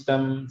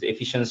system, the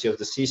efficiency of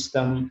the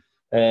system,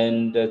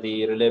 and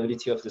the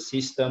reliability of the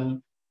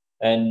system,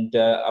 and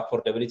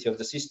affordability of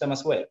the system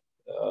as well.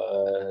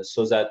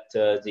 So that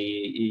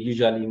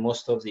usually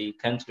most of the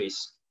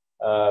countries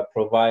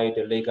provide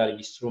legal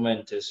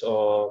instruments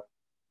or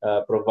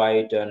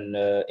provide an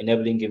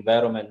enabling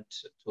environment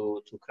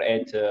to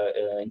create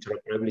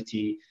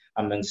interoperability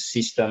among the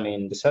system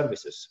and the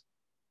services.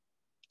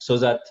 So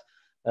that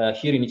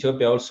here in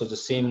Ethiopia also the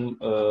same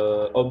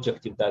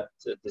objective that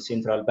the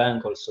central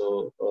bank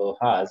also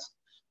has.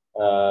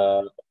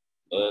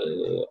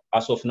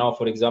 As of now,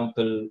 for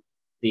example,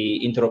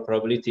 the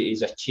interoperability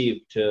is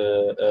achieved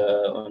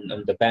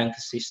on the bank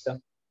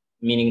system,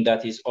 meaning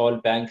that is all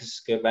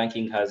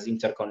banking has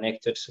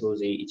interconnected through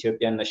the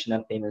Ethiopian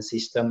national payment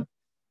system,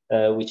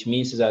 which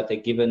means that a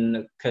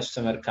given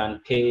customer can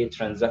pay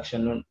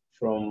transaction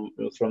from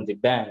the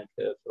bank,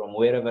 from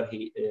wherever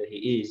he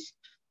is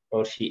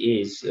or she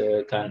is,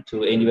 can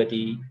to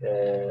anybody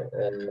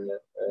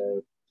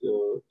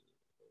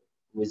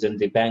within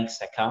the bank's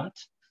account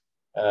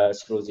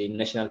through the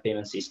national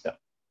payment system,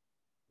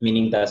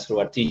 meaning that's through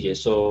RTGS.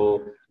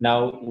 So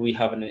now we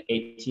have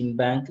 18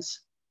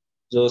 banks.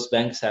 Those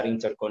banks are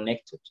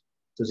interconnected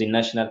to the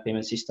national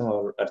payment system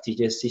or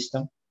RTGS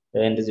system,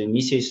 and the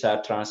messages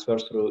are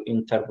transferred through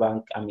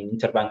interbank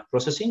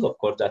processing. Of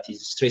course, that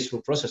is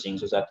straight-through processing,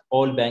 so that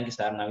all banks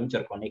are now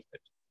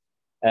interconnected.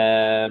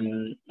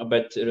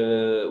 But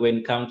when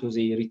it comes to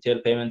the retail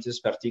payments,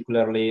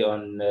 particularly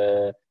on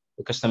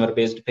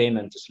customer-based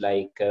payments,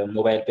 like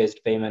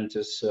mobile-based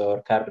payments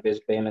or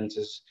card-based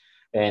payments,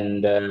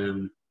 and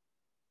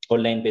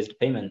online-based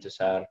payments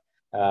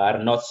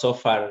are not so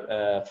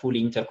far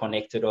fully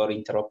interconnected or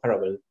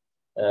interoperable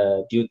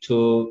due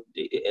to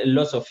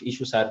lots of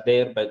issues are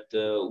there. But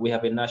we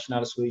have a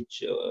national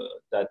switch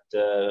that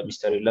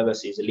Mr.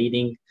 Ilabas is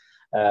leading,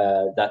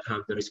 that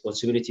have the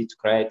responsibility to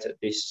create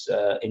this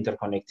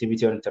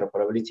interconnectivity or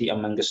interoperability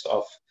amongst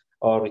of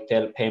our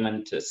retail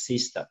payment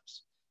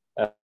systems.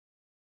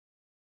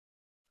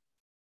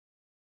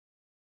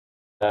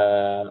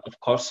 Of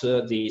course,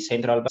 the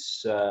central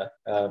bank's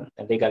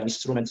legal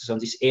instruments on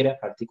this area,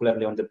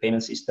 particularly on the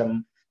payment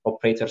system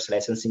operators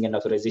licensing and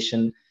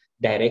authorization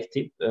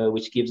directive,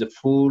 which gives a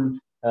full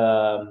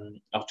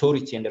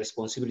authority and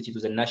responsibility to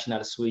the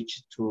national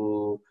switch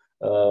to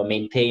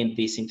maintain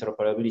this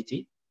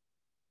interoperability.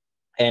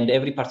 And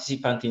every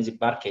participant in the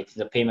market,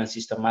 the payment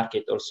system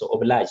market, also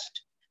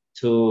obliged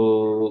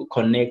to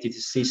connect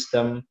its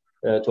system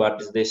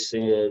towards this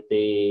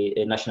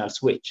the national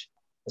switch.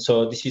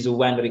 So this is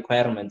one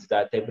requirement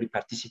that every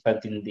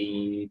participant in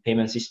the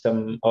payment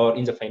system or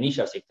in the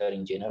financial sector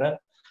in general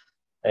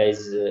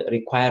is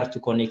required to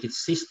connect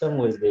its system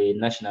with the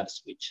national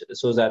switch,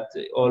 so that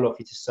all of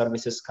its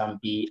services can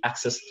be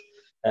accessed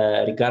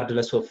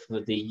regardless of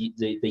the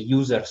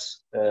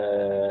users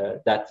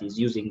that is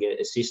using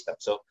a system.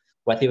 So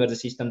whatever the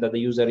system that the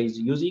user is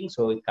using,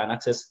 so it can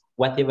access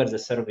whatever the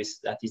service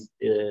that is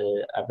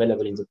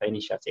available in the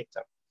financial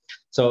sector.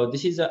 So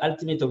this is the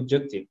ultimate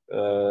objective,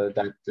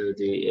 that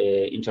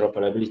the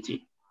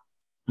interoperability.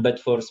 But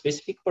for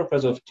specific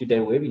purpose of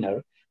today's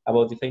webinar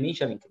about the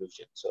financial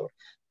inclusion. So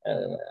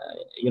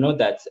you know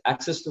that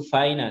access to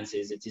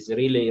finances, it is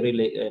really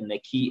a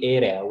key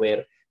area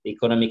where the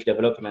economic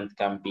development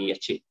can be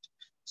achieved.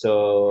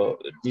 So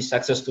this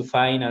access to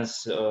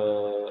finance,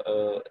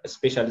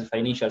 especially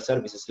financial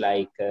services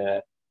like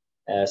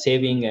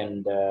saving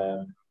and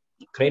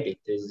credit,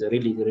 is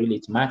really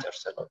it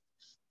matters a lot.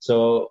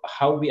 So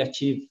how we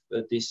achieve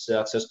this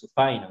access to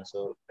finance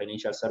or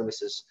financial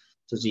services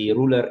to the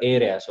rural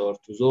areas or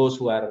to those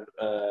who are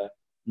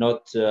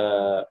not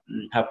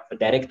have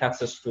direct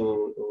access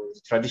to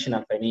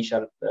traditional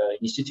financial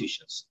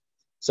institutions.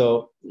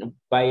 So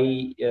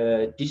by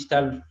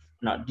digital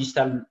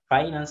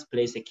finance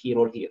plays a key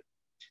role here.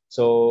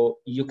 So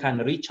you can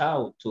reach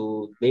out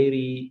to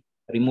very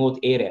remote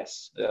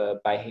areas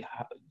by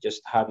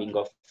just having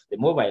of the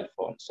mobile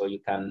phone. So you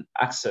can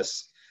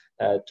access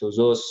to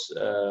those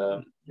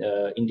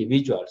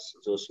individuals,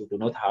 those who do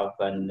not have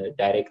a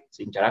direct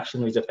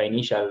interaction with the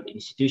financial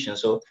institution.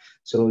 So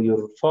through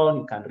your phone,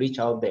 you can reach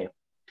out there.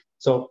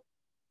 So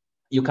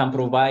you can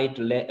provide,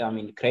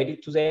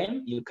 credit to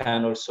them. You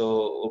can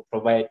also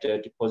provide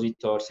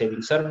deposit or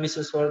saving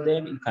services for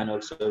them. You can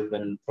also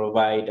even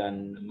provide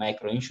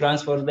micro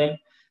insurance for them,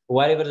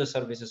 whatever the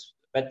services.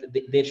 But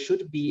there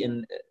should be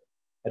a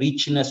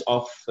richness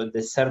of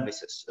the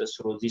services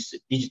through this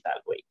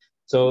digital way.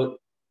 So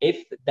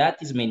if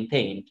that is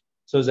maintained,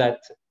 so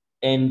that,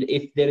 and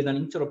if there is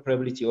an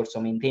interoperability also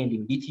maintained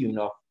in between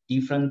of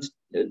different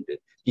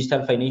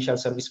digital financial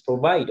service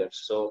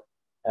providers, so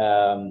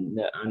and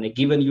a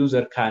given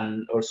user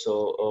can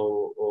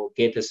also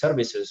get the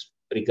services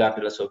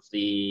regardless of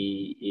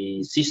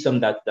the system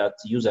that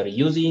user is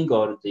using,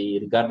 or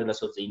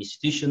regardless of the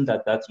institution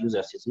that user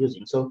is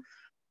using. So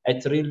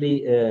it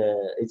really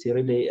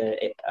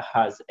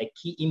has a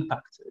key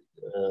impact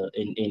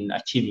in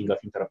achieving of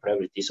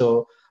interoperability.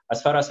 So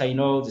as far as I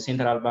know, the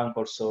central bank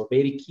also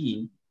very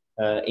keen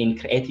in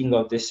creating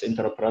of this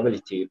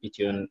interoperability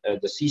between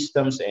the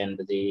systems and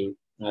the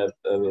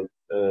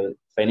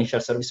financial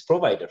service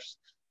providers.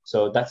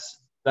 So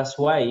that's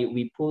why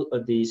we put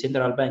the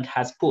central bank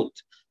has put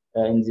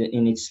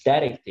in its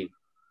directive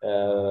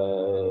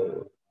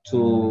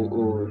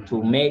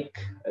to make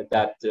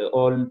that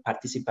all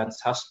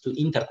participants has to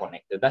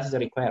interconnect. That is the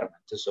requirement.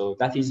 So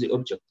that is the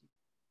objective.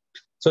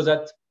 So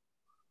that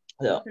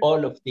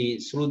all of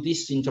through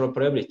this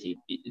interoperability,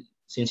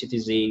 since it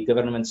is the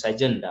government's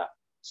agenda,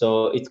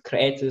 so it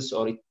creates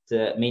or it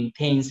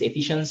maintains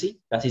efficiency.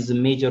 That is the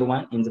major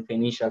one in the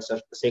financial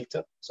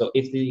sector. So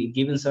if the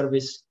given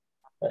service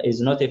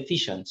is not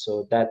efficient,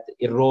 so that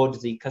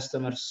erodes the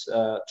customer's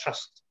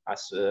trust.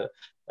 As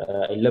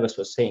Elabas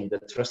was saying,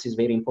 that trust is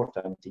very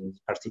important,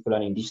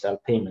 particularly in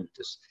digital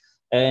payments.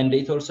 And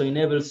it also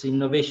enables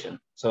innovation.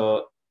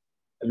 So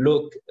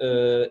look,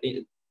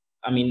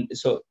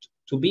 so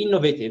to be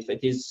innovative,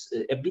 it is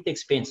a bit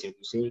expensive,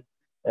 you see.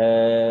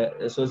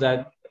 So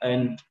that,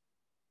 and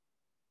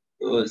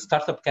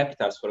startup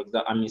capitals, for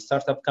example,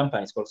 startup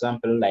companies, for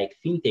example, like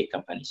fintech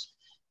companies,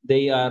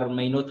 they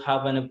may not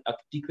have an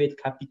adequate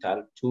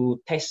capital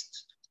to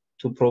test,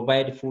 to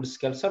provide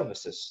full-scale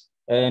services,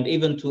 and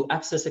even to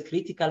access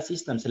critical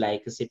systems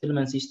like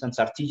settlement systems,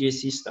 RTGS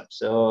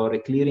systems, or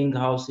clearing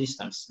house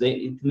systems.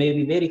 It may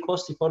be very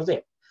costly for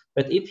them.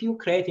 But if you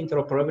create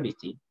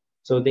interoperability,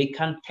 so they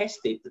can test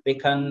it, they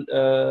can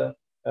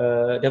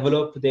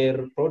develop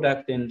their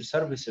product and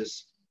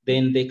services,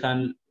 then they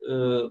can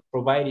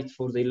provide it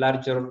for the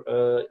larger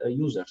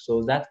user.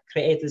 So that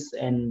creates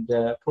and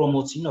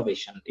promotes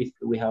innovation if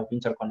we have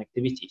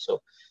interconnectivity.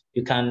 So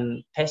you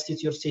can test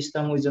it your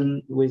system with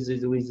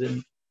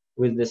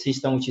the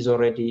system which is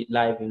already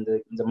live in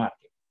the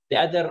market. The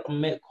other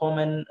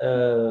common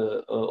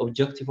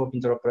objective of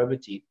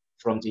interoperability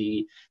from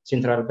the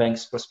central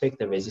bank's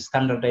perspective is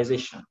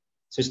standardization.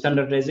 So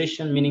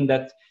standardization meaning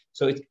that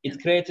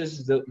it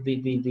creates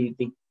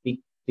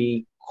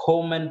the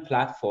common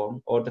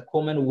platform or the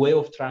common way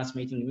of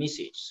transmitting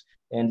messages,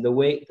 and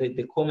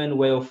the common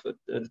way of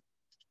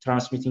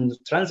transmitting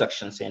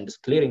transactions and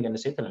clearing and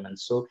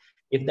settlements. So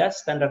if that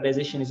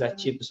standardization is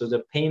achieved, so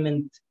the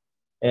payment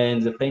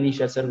and the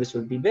financial service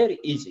will be very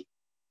easy.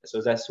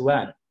 So that's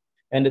one.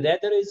 And the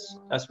other is,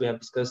 as we have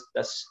discussed,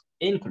 that's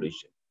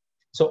inclusion.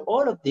 So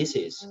all of this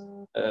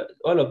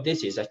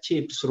is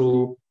achieved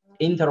through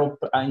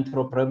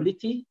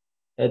interoperability.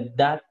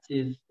 That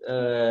is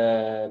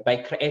by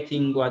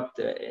creating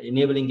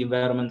enabling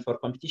environment for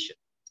competition.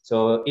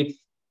 So if,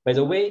 by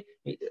the way,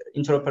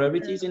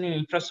 interoperability is in an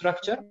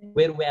infrastructure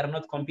where we are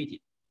not competing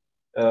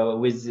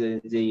with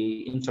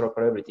the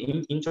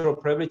interoperability.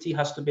 Interoperability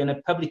has to be in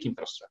a public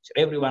infrastructure.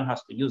 Everyone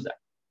has to use that.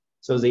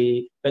 So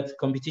but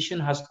competition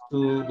has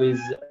to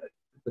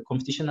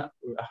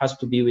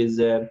be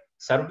with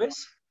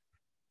service,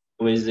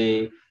 with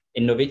the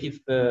innovative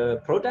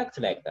product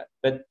like that.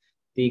 But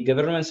the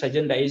government's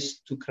agenda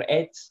is to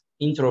create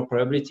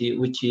interoperability,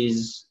 which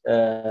is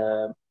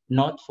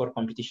not for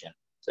competition.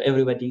 So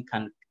everybody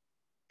can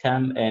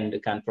come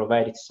and can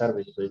provide its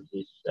service with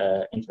this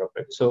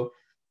interoperability. So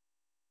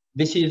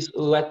this is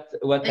what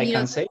I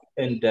can say.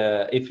 And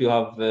if you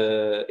have,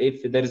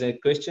 if there is a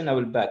question, I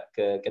will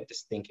get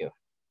this. Thank you.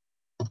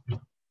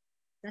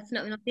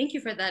 Definitely. No, thank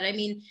you for that. I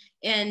mean,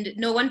 and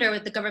no wonder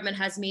the government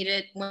has made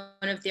it one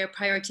of their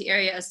priority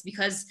areas,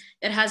 because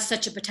it has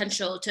such a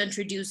potential to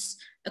introduce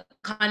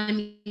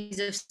economies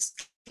of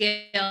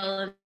scale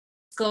and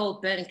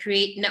scope and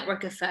create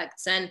network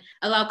effects and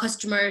allow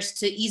customers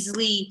to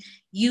easily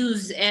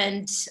use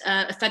and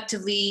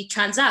effectively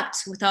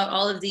transact without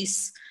all of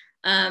these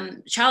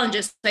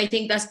challenges. So I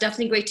think that's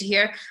definitely great to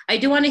hear. I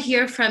do want to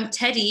hear from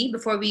Teddy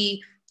before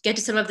we get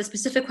to some of the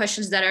specific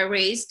questions that are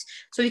raised.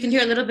 So we can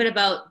hear a little bit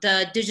about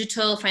the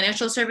digital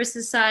financial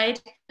services side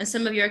and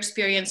some of your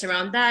experience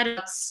around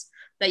that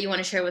you want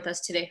to share with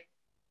us today.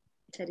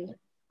 Teddy.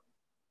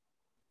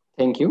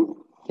 Thank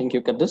you. Thank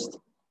you, Kadist.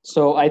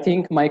 So I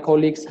think my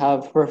colleagues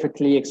have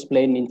perfectly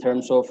explained in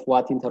terms of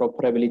what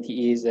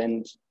interoperability is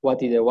and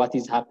what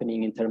is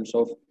happening in terms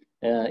of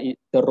the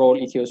role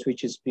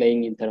EthioSwitch is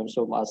playing in terms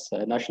of as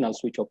a national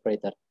switch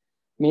operator.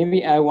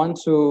 Maybe I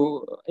want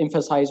to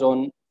emphasize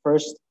on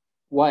first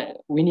why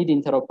we need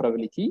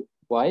interoperability.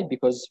 Why?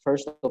 Because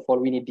first of all,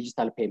 we need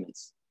digital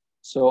payments.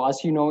 So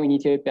as you know, in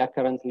Ethiopia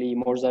currently,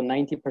 more than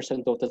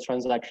 90% of the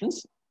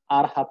transactions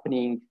are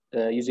happening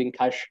using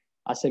cash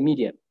as a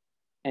medium.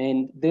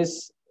 And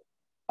this,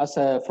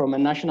 from a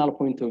national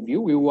point of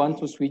view, we want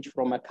to switch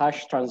from a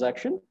cash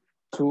transaction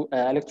to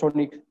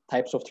electronic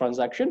types of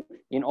transaction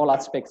in all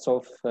aspects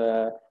of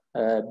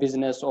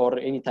business or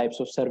any types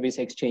of service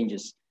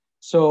exchanges.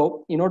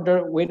 So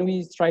when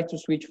we try to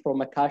switch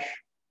from a cash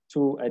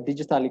to a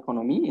digital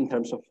economy in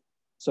terms of,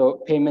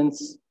 so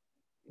payments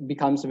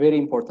becomes very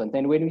important.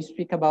 And when we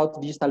speak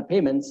about digital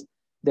payments,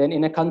 then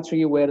in a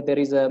country where there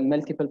is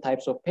multiple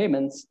types of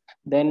payments,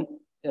 then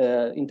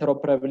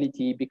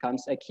interoperability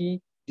becomes a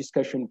key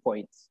discussion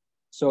point.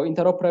 So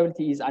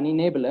interoperability is an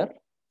enabler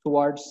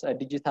towards a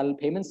digital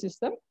payment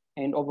system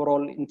and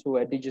overall into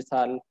a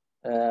digital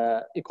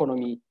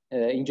economy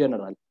in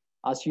general.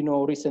 As you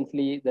know,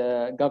 recently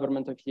the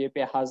government of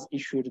Ethiopia has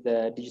issued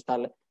the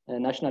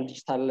national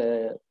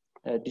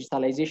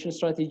digitalization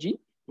strategy,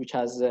 which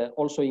has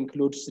also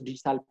includes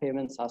digital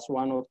payments as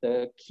one of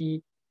the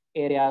key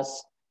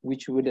areas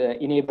which would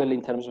enable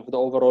in terms of the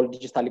overall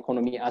digital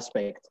economy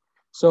aspect.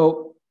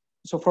 So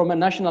from a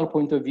national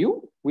point of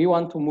view, we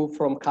want to move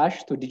from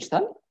cash to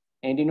digital.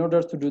 And in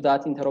order to do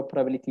that,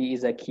 interoperability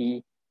is a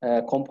key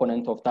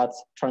component of that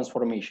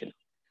transformation.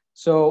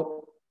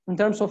 So in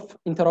terms of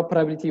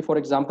interoperability, for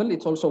example,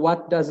 it's also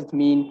what does it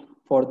mean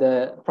for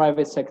the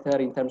private sector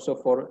in terms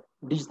of for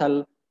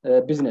digital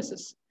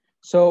businesses.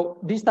 So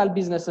digital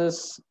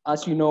businesses,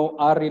 as you know,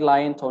 are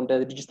reliant on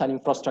the digital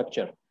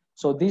infrastructure.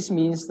 So this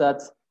means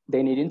that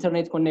they need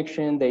internet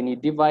connection, they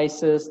need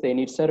devices, they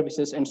need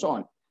services, and so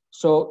on.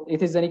 So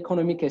it is an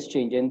economic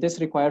exchange, and this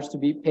requires to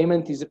be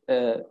payment is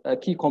a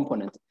key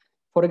component.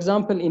 For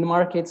example, in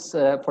markets,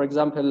 for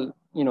example,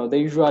 the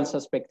usual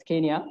suspect,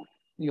 Kenya,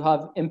 you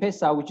have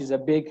M-Pesa, which is a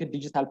big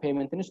digital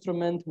payment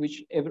instrument,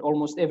 which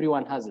almost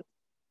everyone has it.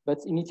 But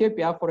in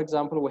Ethiopia, for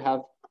example, we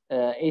have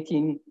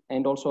 18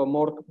 and also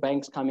more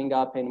banks coming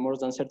up and more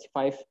than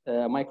 35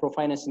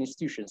 microfinance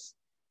institutions.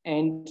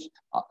 And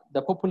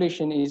the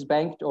population is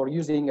banked or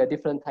using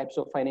different types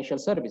of financial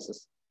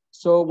services.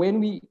 So when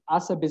we,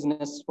 as a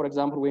business, for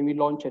example, when we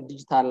launch a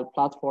digital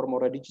platform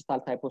or a digital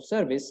type of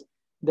service,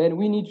 then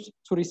we need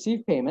to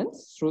receive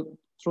payments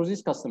through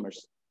these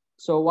customers.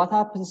 So what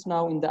happens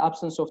now in the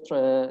absence of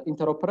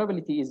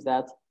interoperability is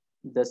that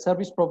the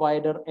service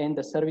provider and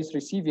the service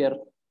receiver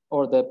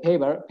or the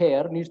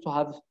payer needs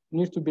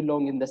to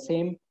belong in the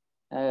same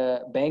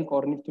bank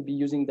or need to be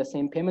using the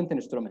same payment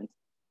instrument,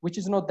 which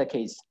is not the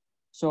case.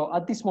 So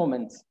at this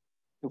moment,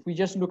 if we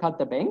just look at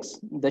the banks,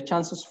 the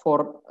chances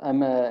for a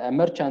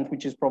merchant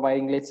which is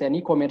providing, let's say, an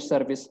e-commerce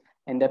service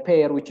and a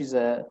payer which is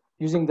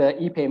using the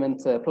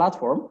e-payment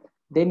platform,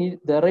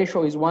 the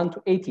ratio is 1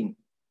 to 18.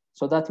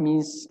 So that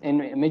means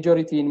in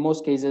majority, in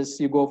most cases,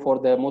 you go for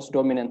the most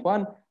dominant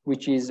one,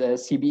 which is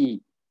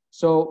CBE.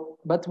 So,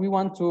 but we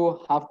want to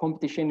have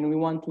competition and we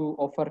want to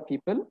offer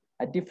people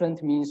a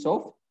different means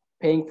of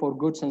paying for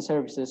goods and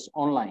services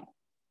online.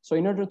 So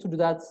in order to do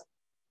that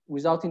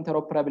without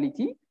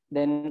interoperability,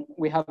 then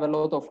we have a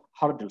lot of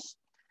hurdles.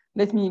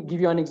 Let me give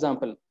you an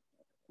example.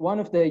 One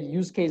of the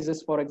use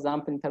cases, for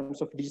example, in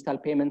terms of digital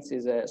payments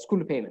is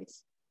school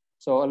payments.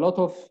 So a lot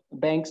of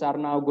banks are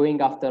now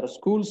going after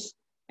schools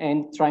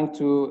and trying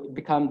to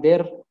become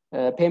their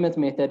payment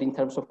method in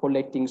terms of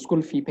collecting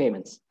school fee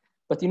payments.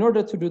 But in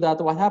order to do that,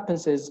 what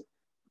happens is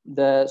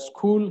the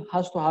school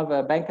has to have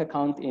a bank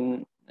account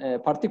in a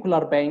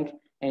particular bank,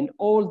 and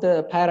all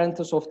the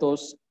parents of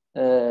those,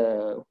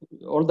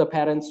 all the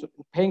parents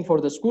paying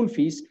for the school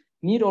fees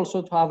need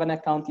also to have an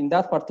account in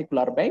that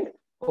particular bank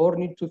or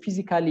need to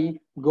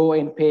physically go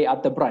and pay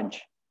at the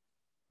branch.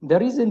 The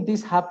reason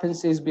this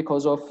happens is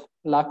because of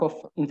lack of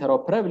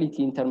interoperability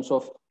in terms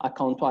of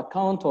account to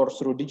account or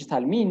through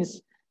digital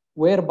means,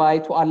 whereby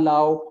to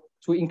allow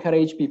to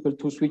encourage people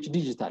to switch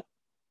digital.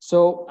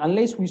 So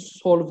unless we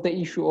solve the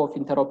issue of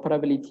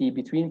interoperability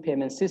between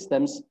payment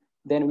systems,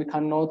 then we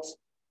cannot,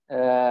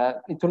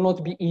 it will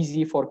not be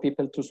easy for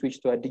people to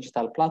switch to a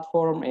digital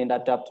platform and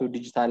adapt to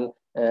digital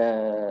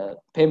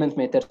payment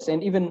methods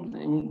and even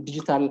in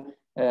digital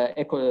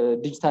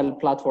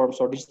platforms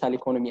or digital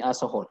economy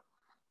as a whole.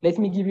 Let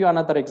me give you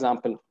another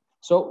example.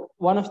 So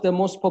one of the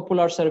most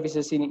popular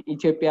services in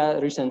Ethiopia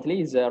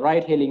recently is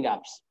ride-hailing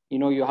apps.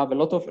 You have a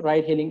lot of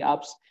ride-hailing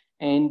apps,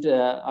 and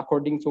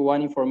according to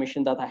one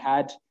information that I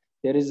had,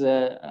 there is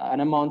an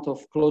amount of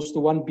close to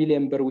 1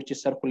 billion birr which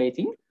is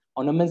circulating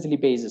on a monthly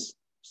basis.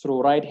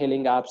 through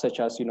ride-hailing apps such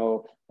as,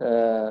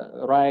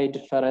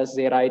 Ride, Ferris,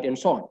 Zayride, and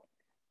so on.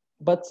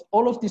 But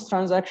all of this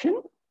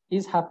transaction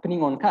is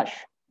happening on cash.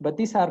 But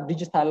these are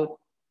digital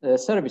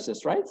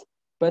services, right?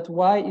 But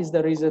why is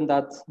the reason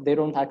that they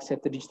don't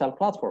accept the digital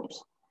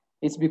platforms?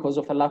 It's because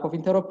of a lack of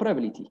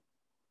interoperability.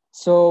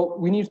 So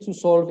we need to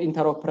solve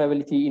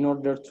interoperability in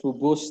order to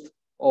boost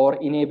or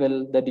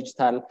enable the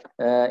digital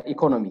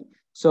economy.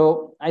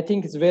 So I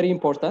think it's very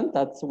important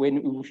that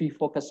when we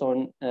focus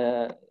on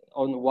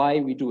why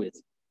we do it.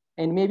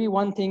 And maybe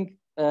one thing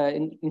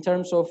in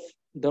terms of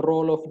the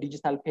role of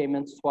digital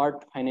payments toward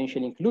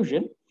financial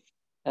inclusion,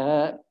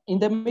 in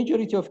the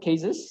majority of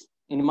cases,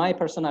 in my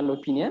personal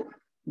opinion,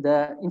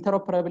 the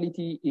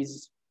interoperability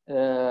is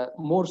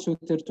more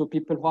suited to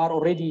people who are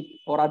already,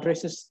 or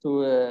addresses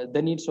to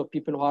the needs of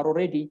people who are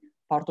already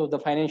part of the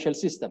financial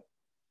system.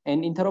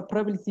 And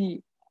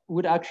interoperability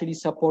would actually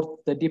support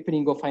the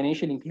deepening of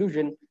financial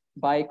inclusion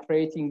by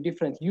creating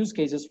different use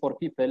cases for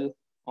people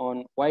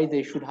on why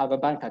they should have a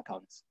bank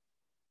account.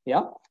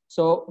 Yeah.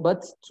 So,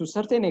 but to a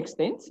certain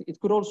extent, it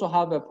could also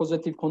have a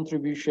positive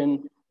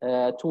contribution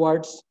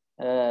towards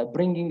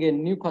bringing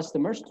in new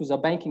customers to the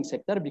banking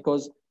sector,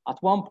 because at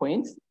one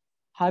point,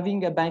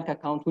 having a bank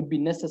account would be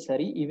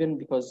necessary, even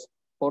because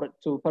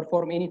to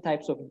perform any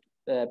types of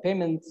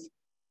payments,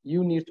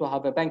 you need to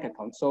have a bank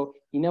account. So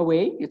in a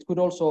way, it could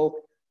also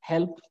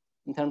help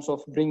in terms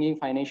of bringing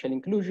financial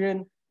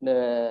inclusion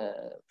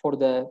for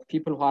the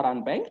people who are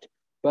unbanked.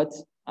 But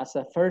as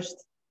a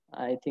first,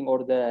 I think,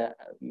 or the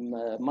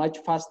much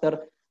faster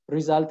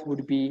result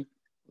would be,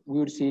 we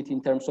would see it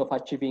in terms of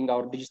achieving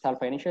our digital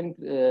financial,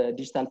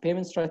 digital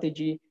payment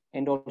strategy,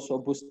 and also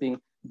boosting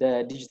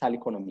the digital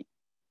economy.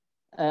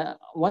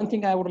 One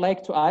thing I would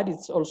like to add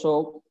is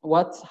also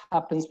what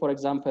happens, for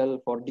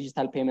example, for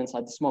digital payments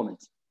at this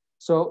moment.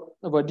 So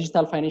about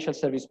digital financial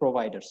service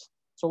providers.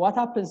 So what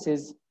happens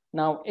is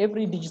now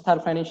every digital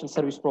financial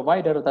service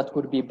provider, that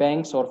could be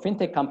banks or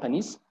fintech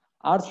companies,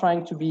 are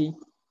trying to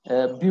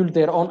build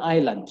their own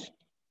island.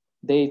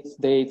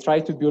 They try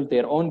to build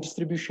their own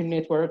distribution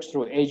networks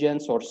through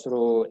agents or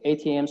through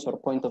ATMs or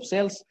point of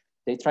sales.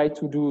 They try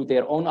to do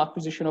their own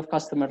acquisition of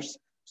customers,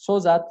 so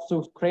that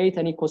to create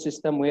an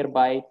ecosystem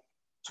whereby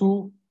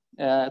two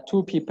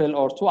people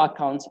or two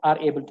accounts are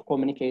able to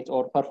communicate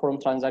or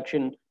perform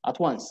transaction at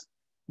once.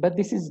 But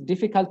this is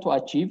difficult to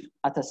achieve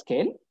at a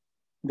scale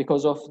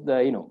because of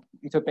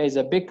Ethiopia is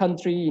a big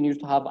country. You need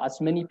to have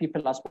as many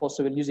people as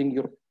possible using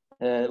your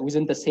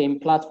within the same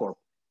platform.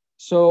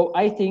 So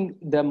I think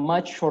the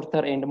much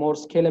shorter and more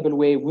scalable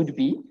way would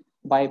be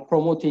by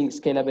promoting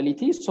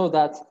scalability, so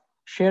that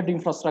shared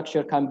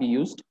infrastructure can be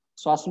used.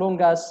 So as long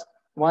as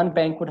one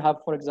bank could have,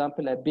 for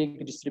example, a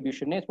big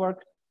distribution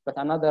network, but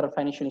another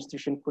financial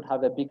institution could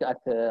have a big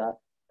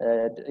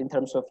in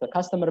terms of the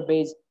customer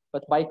base.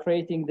 But by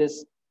creating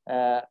this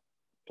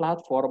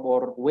platform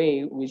or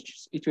way,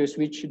 which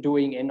Switch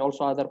doing, and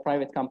also other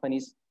private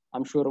companies,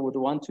 I'm sure would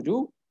want to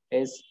do,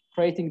 is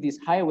creating these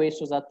highways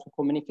so that to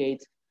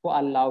communicate, to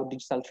allow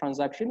digital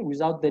transaction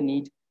without the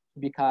need to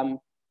become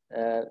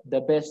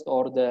the best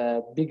or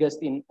the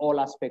biggest in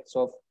all aspects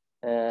of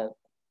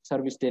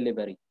service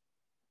delivery.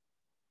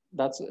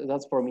 That's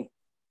for me.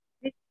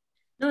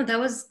 No, that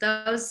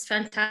was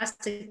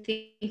fantastic.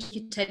 Thank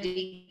you,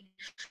 Teddy.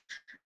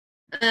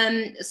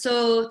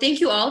 So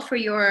thank you all for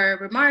your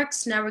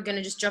remarks. Now we're going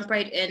to just jump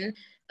right in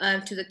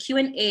to the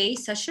Q&A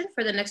session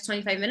for the next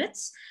 25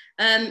 minutes.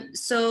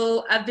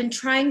 So I've been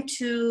trying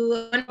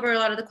to cover a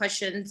lot of the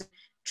questions,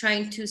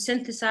 trying to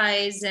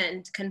synthesize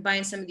and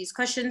combine some of these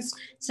questions.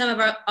 Some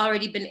have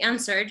already been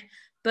answered,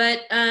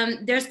 but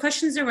there's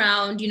questions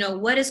around,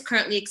 what is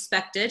currently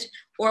expected,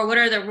 or what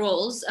are the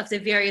roles of the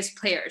various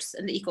players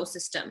in the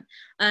ecosystem?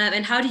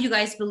 And how do you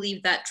guys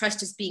believe that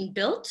trust is being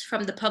built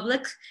from the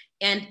public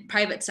and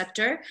private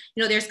sector?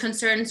 There's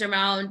concerns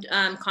around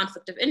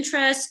conflict of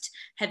interest,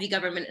 heavy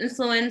government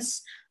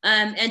influence,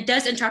 and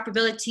does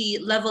interoperability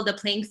level the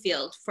playing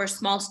field for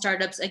small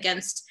startups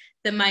against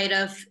the might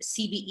of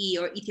CBE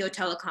or Ethio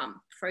Telecom,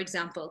 for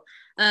example?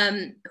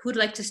 Who'd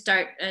like to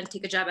start and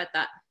take a jab at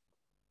that?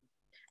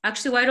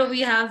 Actually, why don't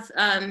we have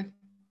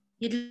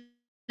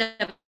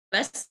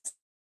Best?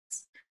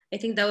 I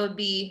think that would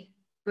be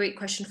a great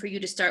question for you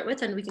to start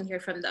with, and we can hear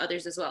from the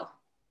others as well.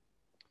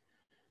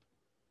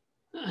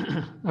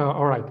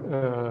 All right.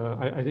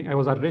 I think I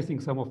was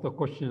addressing some of the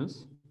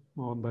questions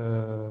on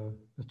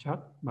the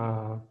chat.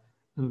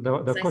 And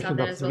the question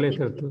that's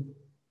related to,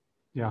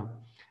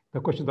 the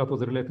question that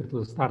was related to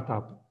the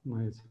startup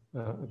is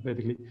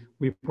basically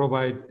we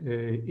provide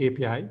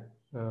API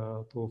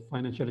to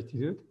financial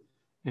institute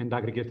and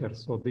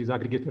aggregators. So these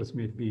aggregators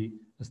may be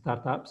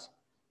startups,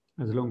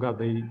 as long as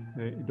they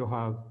do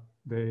have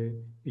the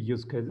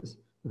use cases,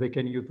 they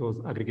can use those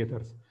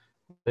aggregators.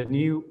 The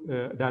new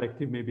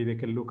directive, maybe they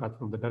can look at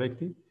from the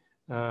directive.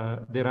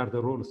 There are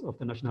the rules of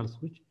the national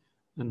switch,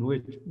 and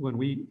which when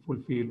we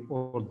fulfill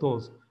all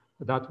those,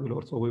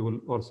 we will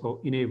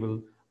also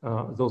enable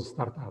those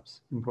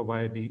startups in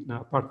providing,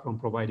 apart from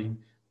providing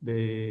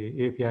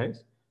the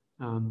APIs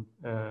and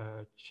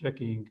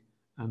checking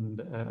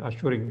and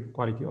assuring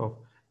quality of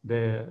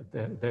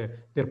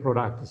their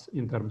products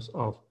in terms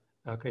of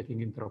creating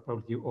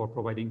interoperability or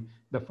providing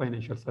the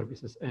financial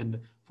services and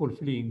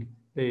fulfilling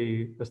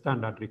the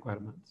standard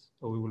requirements.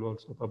 So we will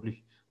also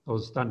publish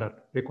those standard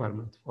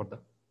requirements for them.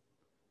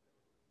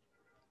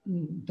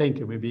 Thank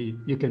you. Maybe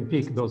you can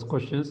pick those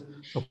questions,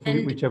 so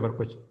whichever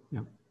question.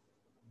 Yeah.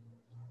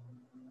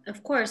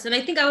 Of course, and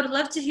I think I would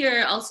love to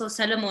hear also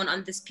Solomon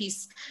on this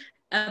piece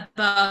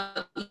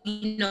about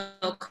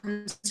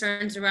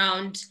concerns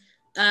around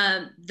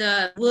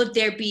would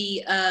there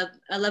be a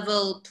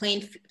level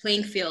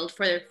playing field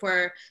for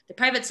the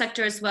private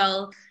sector as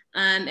well,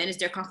 and is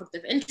there conflict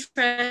of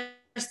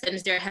interest, and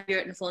is there a heavier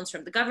influence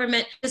from the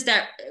government? Is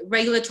that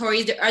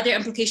regulatory? Are there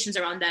implications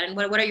around that, and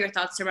what are your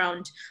thoughts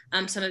around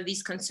some of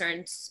these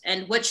concerns,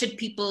 and what should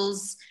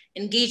people's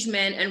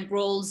engagement and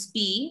roles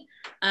be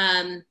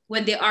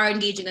when they are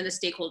engaging in the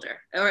stakeholder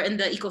or in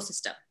the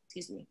ecosystem?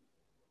 Excuse me.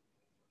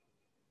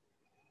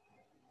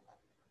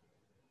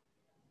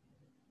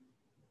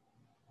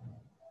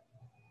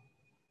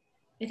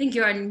 I think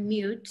you're on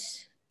mute.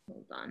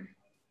 Hold on.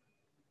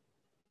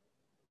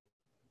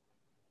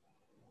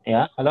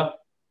 Yeah, hello?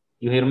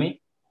 You hear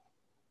me?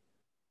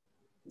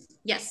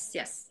 Yes,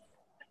 yes.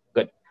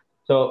 Good.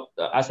 So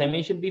as I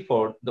mentioned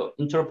before, the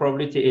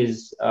interoperability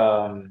is,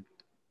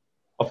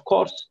 of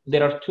course,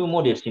 there are two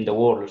models in the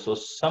world. So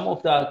some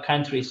of the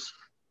countries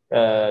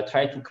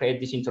try to create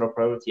this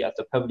interoperability at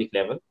the public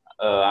level,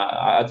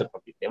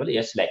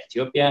 yes, like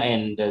Ethiopia,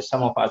 and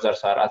some of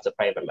others are at the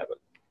private level.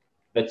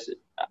 But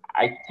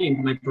I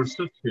think my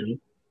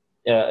perception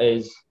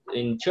is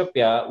in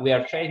Ethiopia, we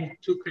are trying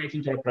to create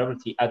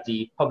interoperability at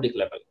the public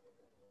level.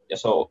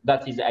 So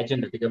that is the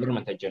agenda, the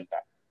government agenda.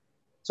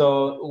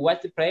 So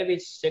what the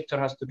private sector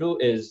has to do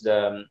is,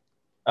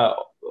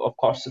 of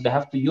course, they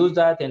have to use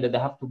that, and they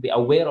have to be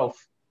aware of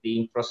the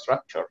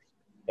infrastructure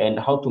and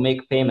how to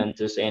make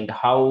payments and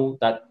how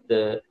that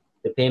the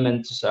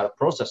payments are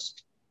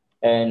processed.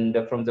 And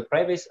from the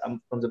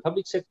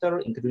public sector,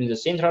 including the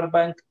central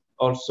bank,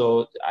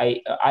 also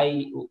I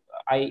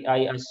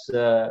as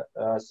a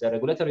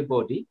regulatory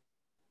body,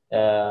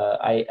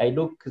 I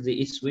look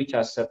the e-switch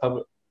as a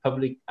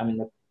public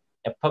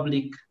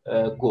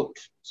good.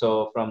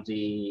 So from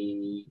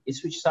the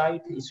e-switch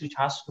side, e-switch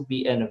has to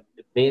be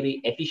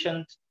very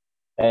efficient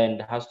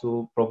and has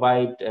to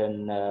provide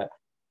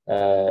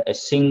a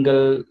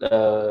single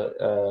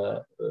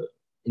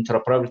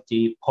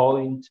interoperability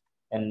point,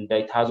 and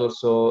it has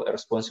also a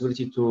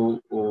responsibility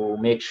to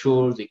make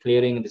sure the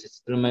clearing, the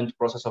settlement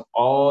process of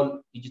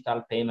all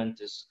digital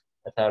payments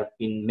that are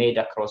being made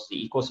across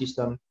the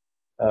ecosystem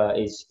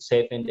is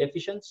safe and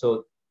efficient.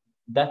 So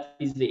that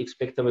is the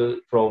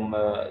expectable from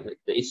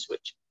the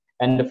e-switch.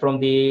 And from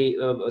the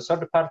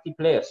third-party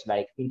players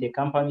like fintech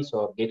companies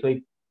or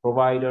gateway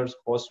providers,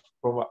 post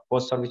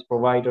service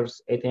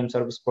providers, ATM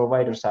service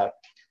providers,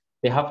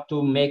 they have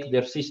to make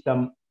their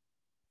system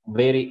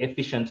very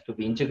efficient to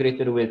be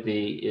integrated with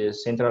the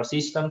central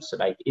systems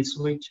like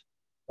e-switch,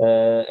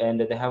 and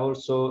they have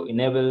also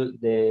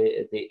enabled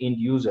the end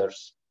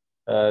users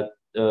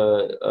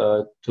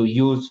to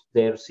use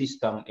their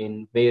system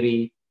in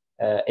very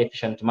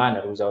efficient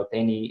manner without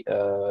any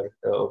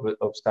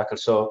obstacle.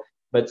 So,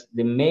 but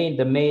the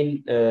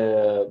main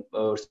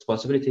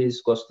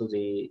responsibilities goes to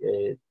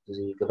the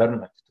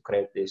government to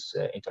create this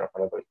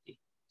interoperability.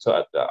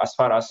 So as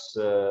far as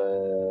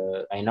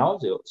I know,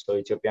 so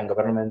Ethiopian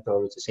government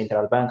or the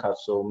central bank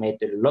also made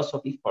lots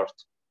of effort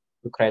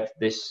to create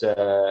this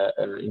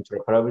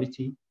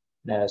interoperability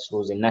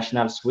through the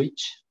national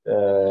switch,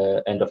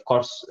 and of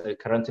course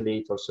currently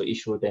it also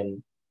issued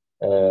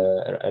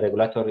a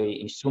regulatory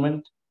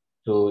instrument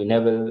to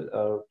enable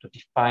or to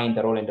define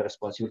the role and the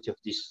responsibility of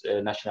this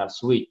national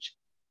switch,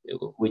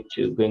 which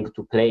is going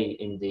to play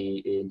in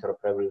the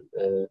interoperable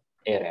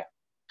area.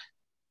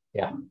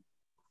 Yeah.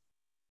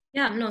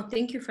 Yeah, no,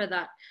 thank you for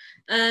that.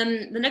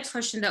 The next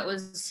question that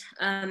was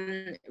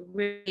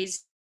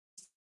raised,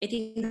 I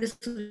think this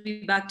will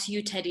be back to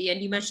you, Teddy,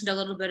 and you mentioned a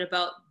little bit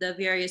about the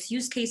various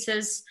use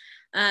cases,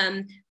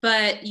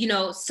 but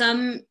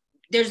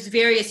there's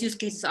various use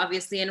cases,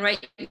 obviously, and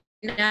right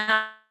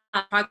now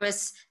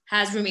progress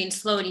has remained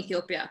slow in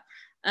Ethiopia,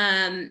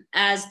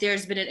 as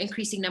there's been an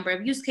increasing number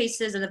of use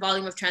cases and the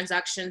volume of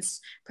transactions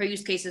per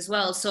use case as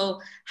well.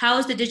 So how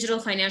is the digital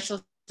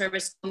financial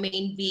service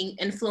domain being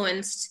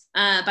influenced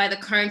by the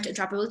current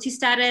interoperability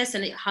status,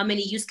 and how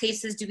many use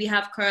cases do we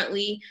have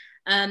currently?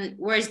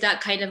 Where is that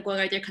kind of going?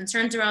 Are there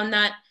concerns around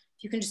that?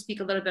 If you can just speak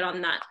a little bit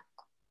on that.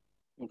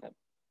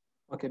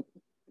 Okay.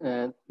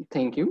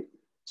 Thank you.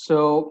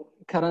 So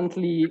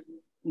currently,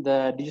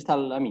 the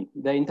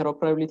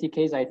interoperability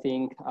case, I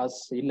think,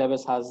 as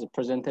Ilebes has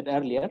presented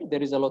earlier,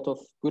 there is a lot of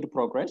good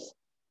progress.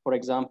 For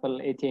example,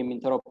 ATM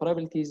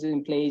interoperability is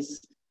in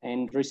place,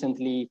 and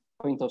recently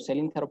point of sale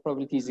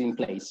interoperability is in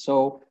place.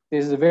 So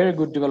there's very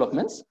good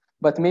developments.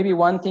 But maybe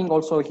one thing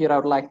also here I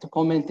would like to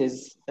comment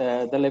is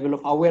the level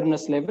of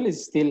awareness level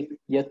is still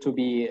yet to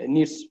be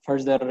needs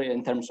further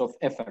in terms of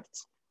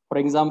efforts. For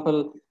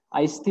example,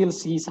 I still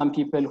see some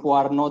people who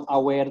are not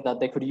aware that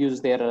they could use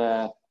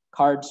their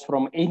cards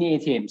from any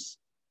ATMs.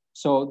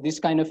 So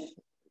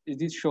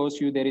this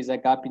shows you there is a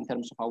gap in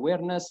terms of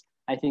awareness.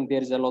 I think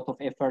there is a lot of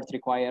effort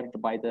required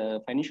by the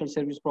financial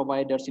service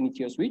providers in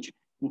EtioSwitch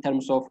in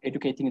terms of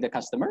educating the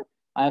customer.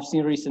 I have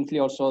seen recently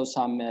also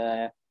some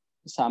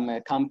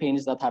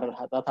campaigns that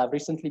have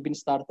recently been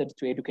started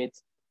to educate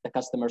the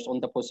customers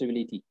on the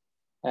possibility.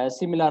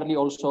 Similarly,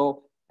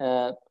 also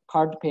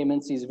card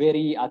payments is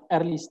very at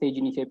early stage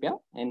in Ethiopia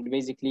and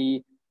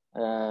basically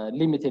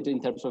limited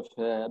in terms of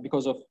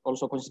because of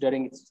also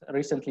considering it's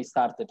recently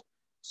started.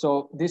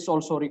 So this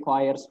also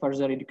requires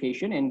further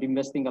education and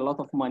investing a lot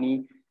of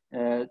money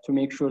to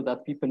make sure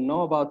that people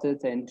know about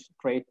it and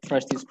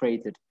trust is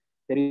created.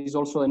 There is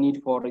also a need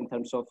for in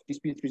terms of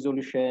dispute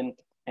resolution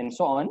and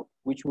so on,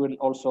 which will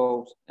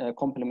also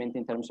complement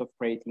in terms of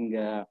creating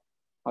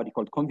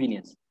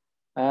convenience.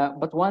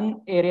 But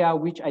one area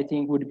which I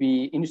think would be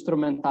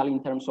instrumental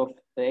in terms of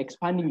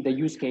expanding the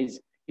use case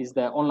is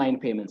the online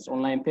payments.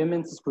 Online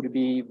payments could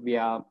be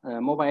via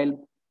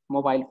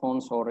mobile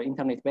phones or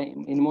internet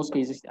banking. In most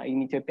cases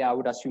in Ethiopia, I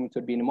would assume it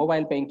would be in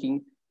mobile banking,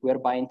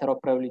 whereby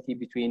interoperability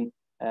between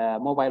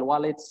mobile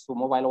wallets to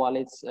mobile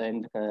wallets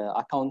and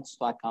accounts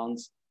to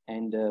accounts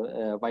and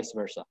vice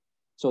versa.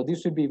 So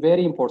this would be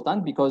very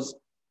important because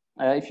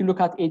if you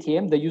look at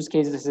ATM, the use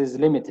cases is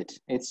limited.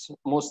 It's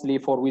mostly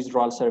for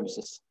withdrawal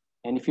services.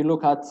 And if you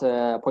look at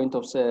point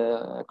of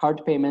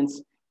card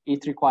payments,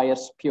 it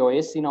requires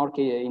POS in our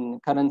case, in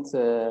current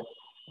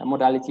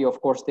modality.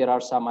 Of course, there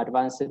are some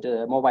advanced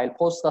mobile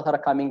POS that are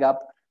coming up,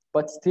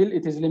 but still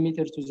it is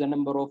limited to the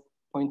number of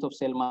point of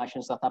sale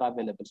machines that are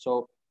available.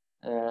 So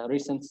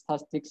recent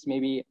statistics,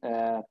 maybe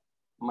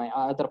my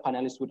other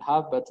panelists would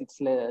have, but it's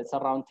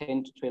around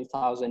 10 to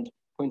 12,000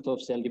 point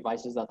of sale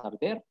devices that are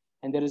there.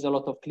 And there is a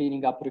lot of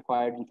cleaning up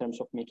required in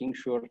terms of making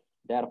sure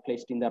they are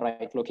placed in the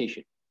right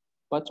location.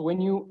 But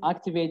when you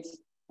activate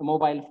a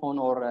mobile phone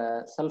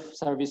or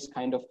self-service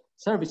kind of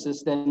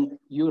services, then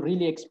you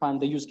really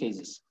expand the use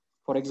cases.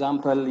 For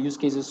example, use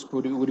cases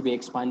would be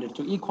expanded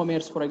to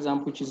e-commerce, for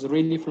example, which is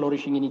really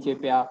flourishing in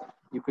Ethiopia.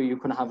 You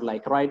can have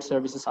like ride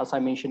services, as I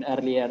mentioned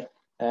earlier.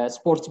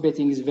 Sports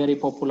betting is very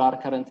popular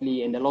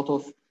currently, and a lot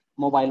of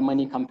mobile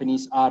money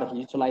companies are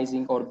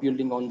utilizing or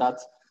building on that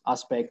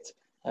aspect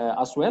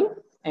as well.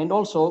 And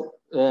also,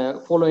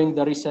 following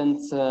the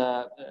recent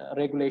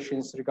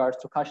regulations regards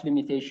to cash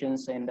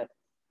limitations and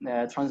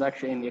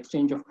transaction,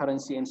 exchange of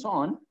currency and so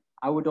on,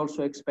 I would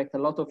also expect a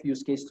lot of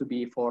use case to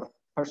be for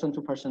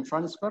person-to-person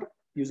transfer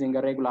using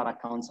a regular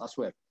accounts as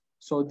well.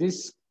 So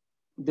this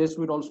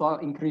would also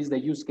increase the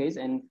use case,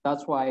 and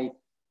that's why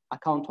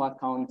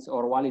account-to-account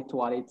or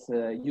wallet-to-wallet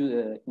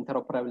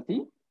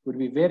interoperability would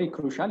be very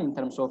crucial in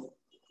terms of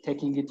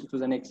taking it to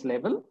the next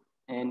level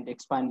and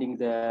expanding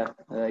the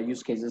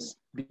use cases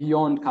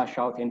beyond cash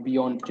out and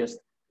beyond just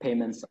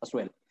payments as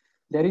well.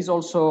 There is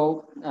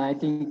also, I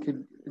think,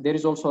 there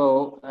is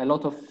also a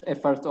lot of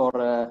effort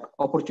or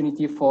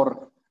opportunity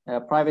for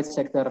private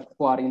sector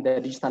who are in the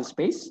digital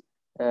space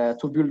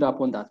to build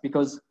up on that,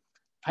 because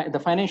the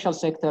financial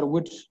sector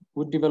would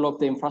develop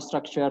the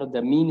infrastructure,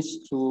 the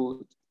means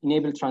to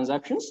enable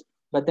transactions,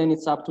 but then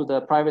it's up to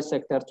the private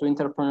sector, to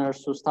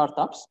entrepreneurs, to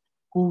startups,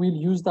 who will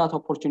use that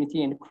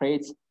opportunity and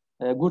create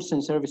goods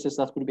and services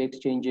that will be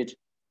exchanged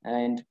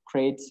and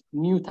create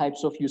new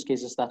types of use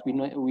cases that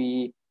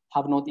we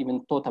have not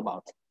even thought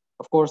about.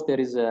 Of course, there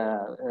is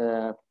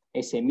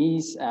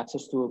SMEs,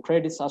 access to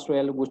credits as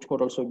well, which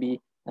could also be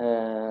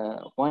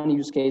one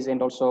use case,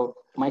 and also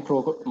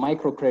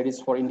micro credits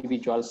for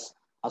individuals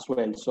as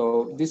well.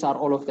 So these are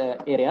all of the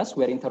areas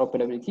where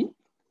interoperability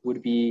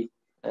would be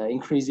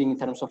increasing in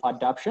terms of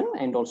adoption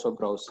and also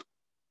growth.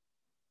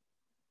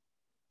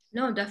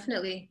 No,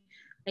 definitely.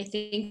 I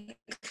think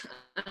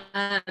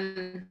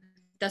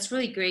that's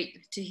really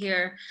great to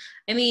hear.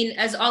 I mean,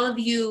 as all of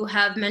you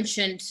have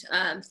mentioned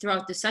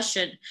throughout the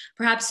session,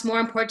 perhaps more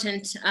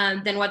important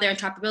than whether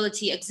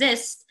interoperability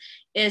exists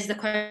is the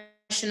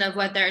question of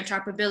whether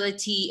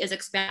interoperability is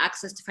expanding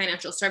access to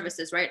financial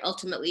services, right?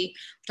 Ultimately,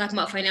 we're talking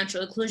about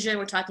financial inclusion,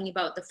 we're talking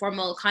about the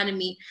formal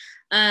economy.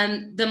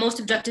 The most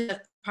objective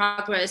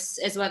progress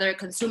is whether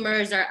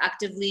consumers are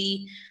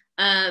actively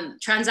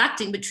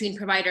transacting between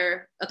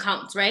provider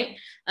accounts, right?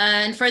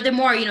 And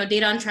furthermore,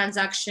 data on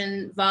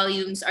transaction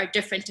volumes are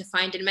different to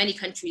find in many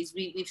countries.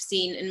 We've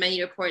seen in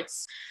many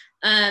reports,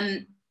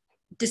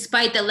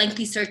 despite the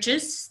lengthy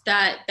searches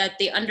that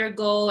they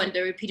undergo and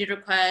the repeated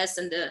requests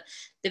and the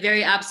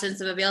very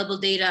absence of available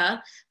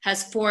data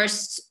has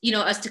forced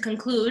us to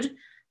conclude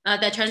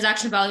that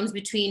transaction volumes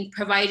between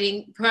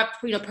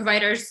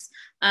providers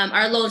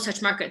are low in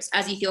such markets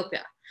as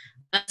Ethiopia.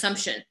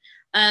 Assumption.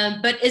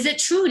 But is it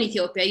true in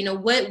Ethiopia?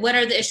 What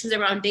are the issues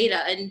around data,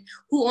 and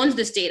who owns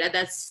this data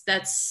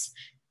that's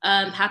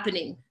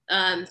happening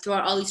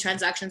throughout all these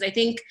transactions? I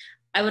think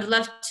I would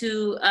love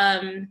to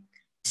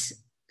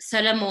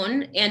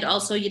Salamon and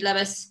also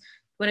Yilabas,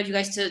 one of you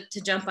guys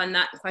to jump on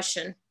that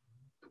question.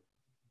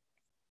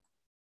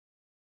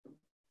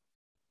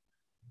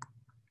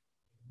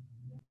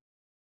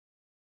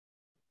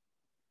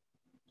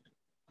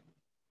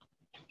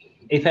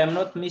 If I'm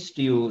not missed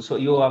you, so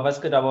you have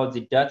asked about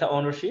the data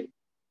ownership?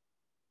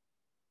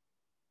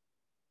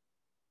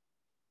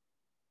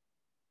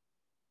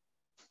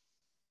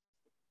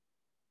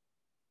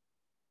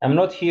 I'm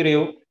not hear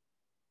you.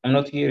 I'm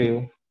not hear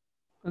you.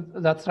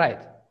 That's right.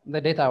 The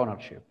data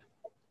ownership.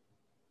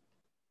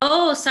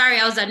 Oh, sorry,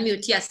 I was on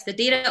mute. Yes, the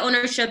data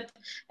ownership,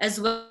 as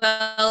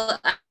well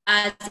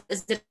as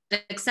is it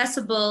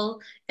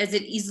accessible, is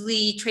it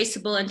easily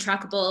traceable and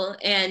trackable,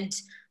 and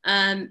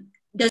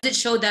does it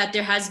show that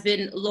there has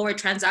been lower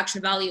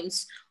transaction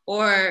volumes,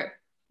 or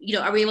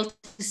are we able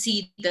to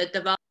see the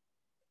value?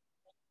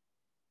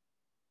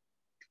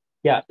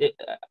 Yeah,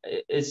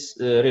 it's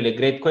really a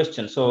great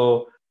question.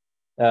 So,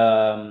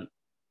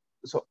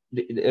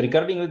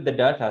 regarding with the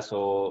data,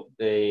 so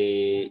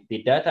the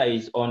data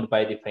is owned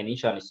by the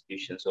financial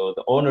institution. So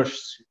the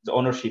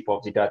ownership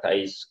of the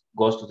data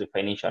goes to the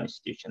financial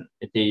institution.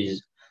 It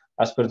is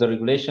as per the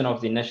regulation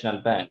of the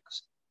national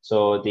banks.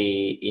 So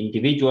the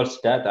individual's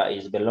data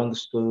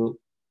belongs to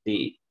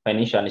the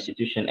financial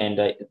institution, and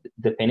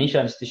the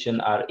financial institution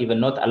are even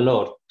not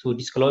allowed to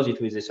disclose it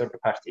with the third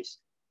parties.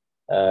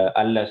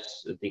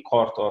 Unless the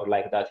court or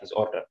like that is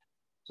ordered.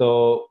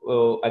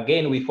 So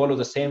again, we follow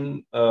the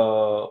same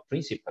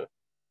principle.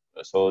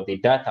 So the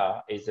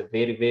data is a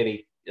very,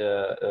 very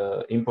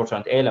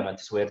important element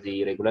where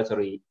the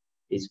regulatory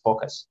is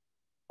focused.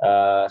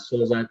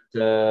 So that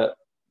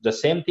the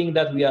same thing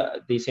that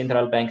the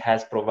central bank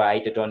has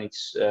provided on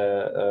its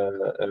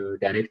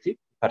directive,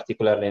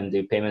 particularly in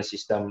the payment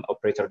system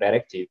operator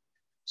directive.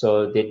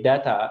 So the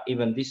data,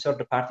 even these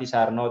third parties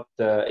are not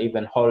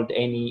even hold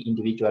any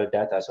individual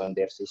data on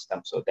their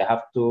system. So they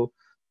have to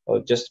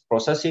just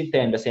process it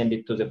and send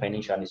it to the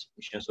financial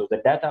institution. So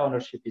the data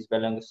ownership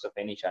belongs to the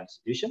financial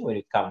institution when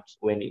it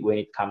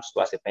comes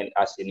to us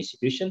as an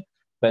institution,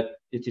 but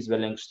it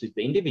belongs to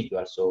the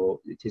individual.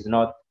 So it is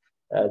not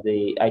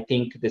I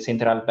think the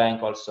central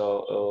bank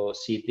also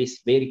see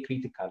this very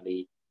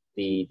critically,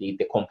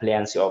 the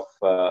compliance of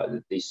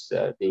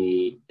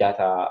the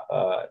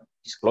data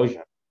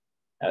disclosure.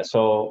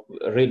 So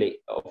really,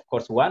 of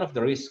course, one of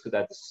the risks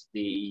that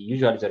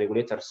usually the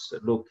regulators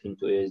look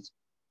into is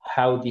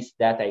how this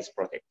data is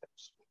protected,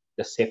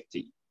 the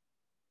safety.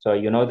 So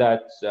you know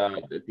that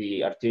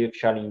the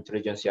artificial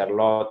intelligence are a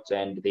lot,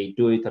 and they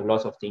do it a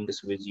lot of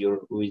things with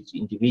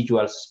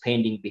individual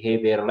spending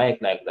behavior like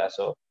that.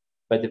 So,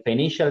 but the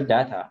financial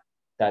data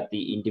that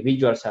the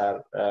individuals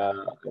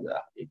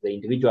the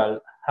individual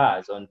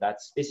has on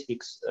that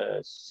specific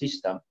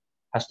system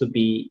has to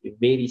be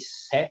very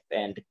safe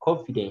and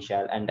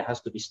confidential, and has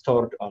to be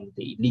stored on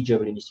the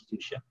eligible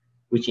institution,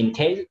 which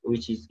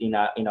is in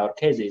our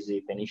case is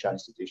the financial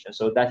institution.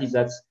 So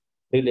that's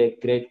really a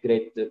great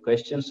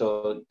question.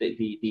 So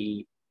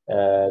the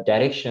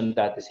direction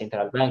that the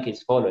central bank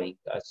is following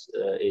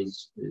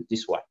is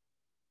this one.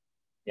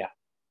 Yeah.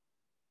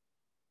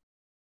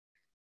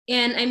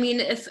 And I mean,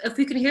 if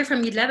we can hear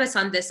from Yilabas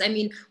on this, I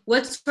mean,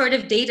 what sort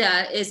of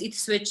data is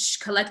ETHSwitch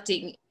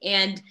collecting,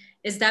 and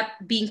is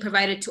that being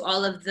provided to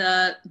all of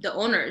the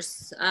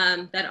owners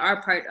that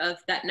are part of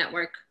that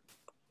network?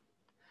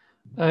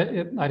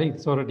 I think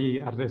it's already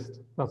addressed.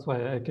 That's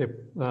why I kept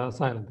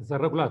silent. It's a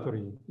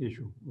regulatory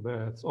issue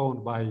that's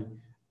owned by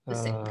the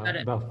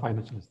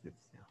financial institutes.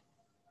 Yeah.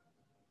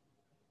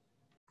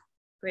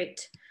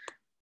 Great.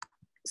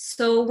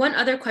 So one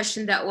other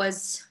question that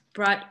was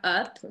brought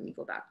up, let me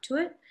go back to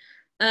it.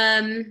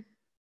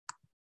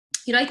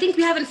 I think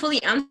we haven't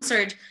fully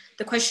answered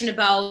the question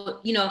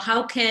about,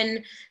 how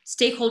can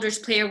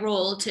stakeholders play a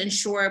role to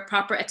ensure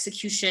proper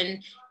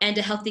execution and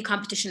a healthy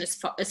competition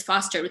is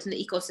fostered within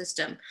the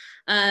ecosystem.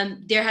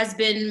 There has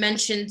been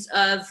mentions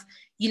of,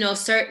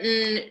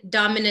 certain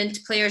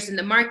dominant players in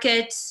the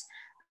market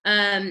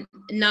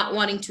not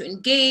wanting to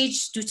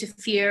engage due to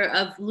fear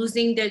of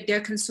losing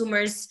their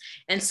consumers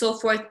and so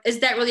forth. Is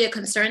that really a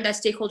concern that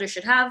stakeholders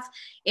should have?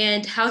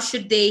 And how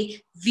should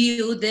they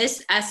view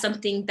this as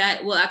something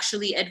that will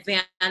actually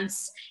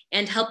advance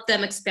and help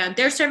them expand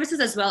their services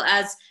as well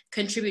as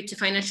contribute to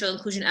financial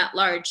inclusion at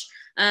large?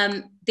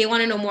 They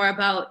want to know more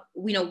about,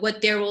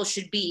 what their role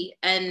should be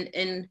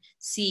and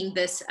seeing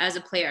this as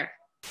a player.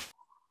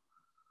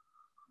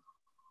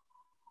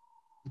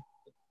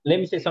 Let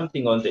me say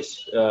something on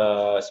this,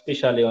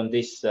 especially on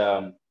this,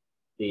 the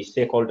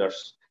stakeholders.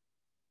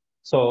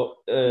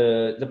 So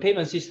the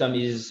payment system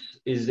is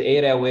the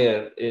area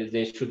where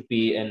there should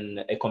be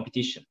a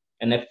competition,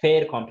 and a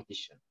fair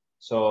competition.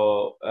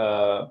 So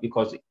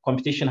because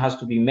competition has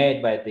to be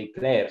made by the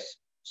players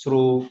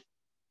through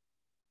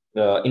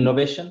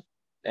innovation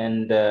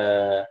and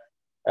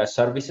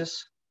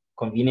services,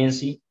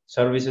 conveniency,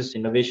 services,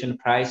 innovation,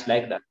 price,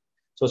 like that.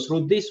 So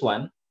through this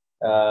one,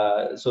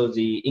 so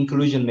the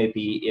inclusion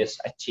is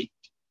achieved.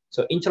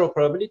 So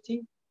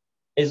interoperability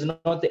is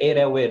not the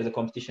area where the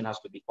competition has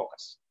to be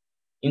focused.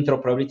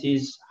 Interoperability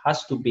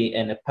has to be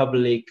in a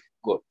public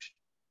good,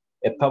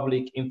 a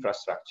public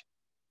infrastructure,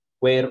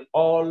 where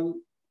all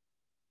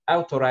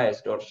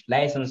authorized or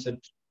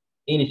licensed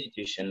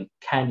institution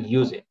can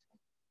use it,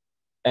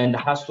 and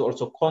has to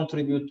also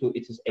contribute to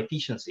its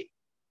efficiency,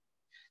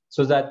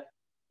 so that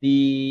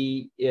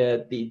the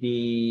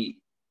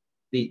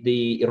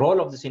the role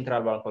of the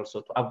central bank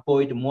also to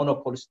avoid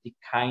monopolistic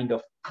kind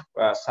of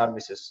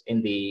services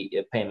in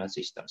the payment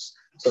systems.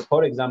 So,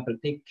 for example,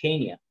 take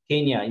Kenya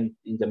in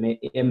the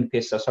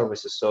M-Pesa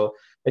services. So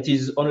it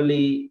is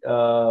only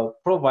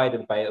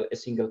provided by a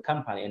single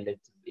company, and it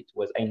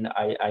was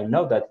I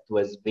know that it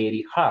was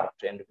very hard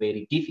and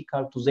very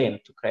difficult to them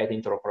to create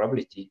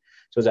interoperability,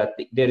 so that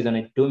there is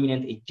a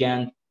dominant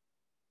giant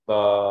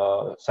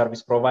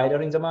service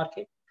provider in the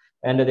market,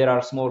 and there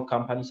are small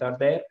companies are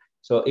there.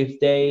 So if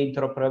the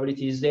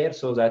interoperability is there,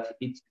 so that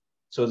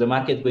the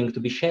market is going to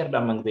be shared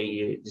among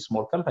the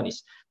small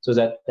companies, so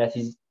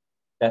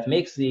that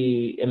makes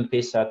the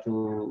M-Pesa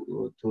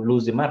to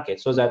lose the market.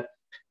 So that,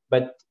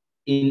 but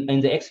in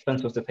the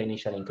expense of the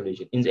financial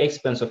inclusion, in the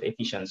expense of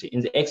efficiency,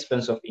 in the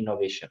expense of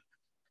innovation.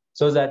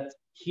 So that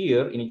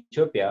here in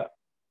Ethiopia,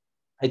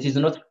 it is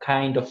not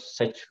kind of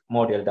such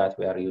model that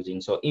we are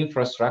using. So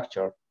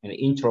infrastructure and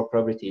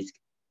interoperability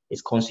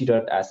is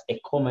considered as a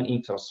common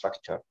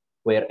infrastructure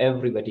where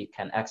everybody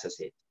can access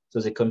it. So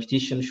the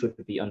competition should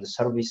be on the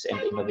service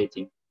and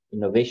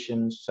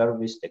innovation,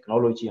 service,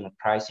 technology, and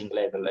pricing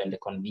level and the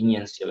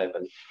convenience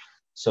level.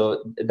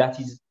 So that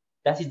is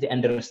the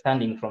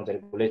understanding from the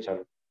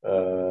regulator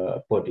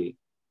body.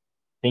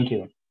 Thank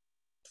you.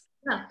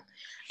 Yeah,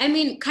 I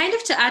mean, kind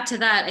of to add to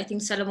that, I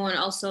think Solomon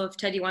also, if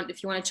Teddy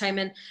if you want to chime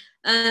in,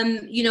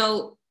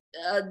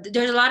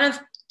 there's a lot of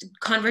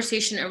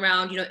conversation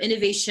around,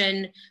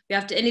 innovation. We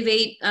have to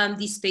innovate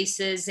these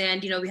spaces,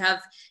 and we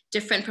have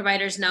different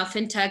providers now,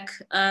 fintech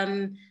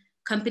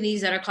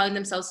companies that are calling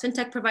themselves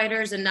fintech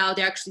providers, and now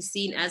they're actually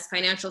seen as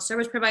financial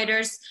service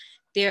providers.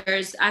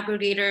 There's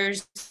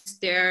aggregators,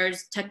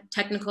 there's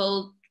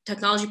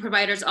technology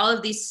providers, all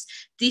of these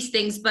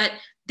things, but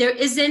there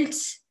isn't,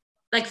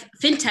 like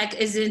fintech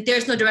isn't,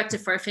 there's no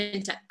directive for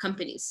fintech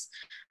companies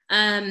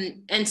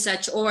and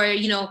such, or,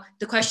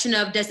 the question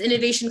of does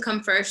innovation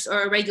come first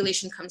or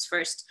regulation comes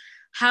first?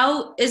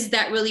 How is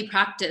that really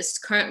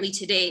practiced currently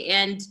today?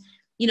 And,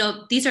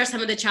 these are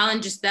some of the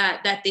challenges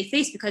that they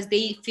face, because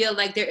they feel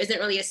like there isn't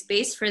really a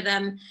space for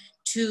them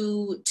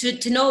to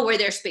know where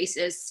their space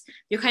is.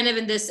 You're kind of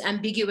in this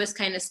ambiguous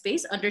kind of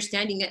space,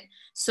 understanding it.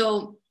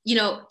 So,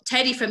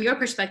 Teddy, from your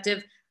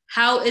perspective,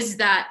 how is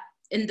that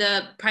in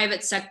the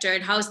private sector,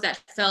 and how is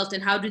that felt,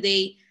 and how do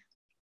they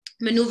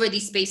maneuver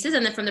these spaces?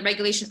 And then from the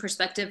regulation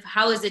perspective,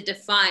 how is it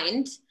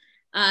defined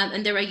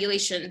in the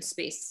regulation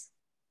space?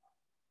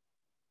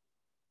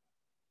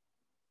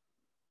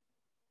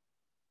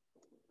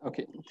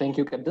 Okay, thank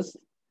you, Kadis.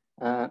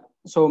 Are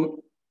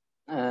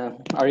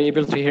you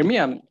able to hear me?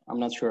 I'm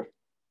not sure.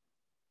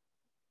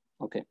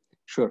 Okay,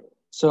 sure.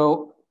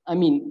 So, I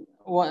mean,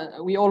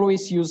 we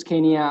always use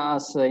Kenya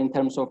as in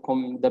terms of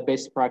the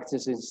best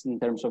practices in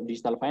terms of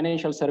digital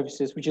financial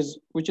services, which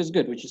is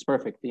good, which is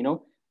perfect,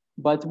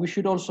 But we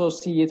should also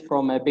see it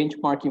from a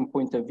benchmarking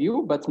point of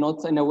view, but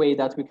not in a way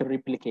that we can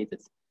replicate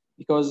it,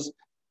 because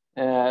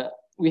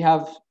we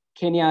have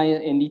Kenya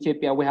and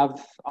Ethiopia. We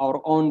have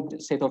our own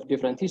set of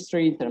different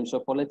history in terms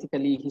of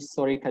politically,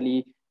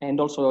 historically, and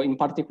also in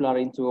particular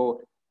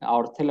into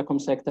our telecom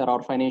sector,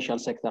 our financial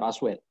sector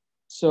as well.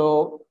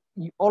 So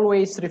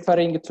always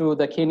referring to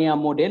the Kenya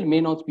model may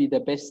not be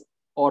the best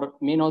or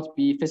may not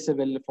be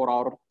feasible for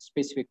our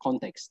specific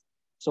context.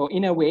 So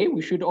in a way,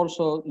 we should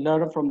also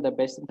learn from the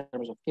best in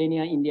terms of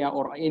Kenya, India,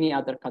 or any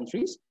other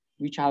countries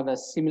which have a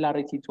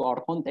similarity to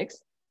our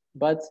context.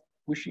 But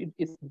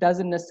it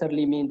doesn't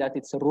necessarily mean that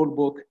it's a rule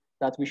book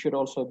that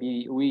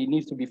we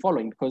need to be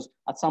following, because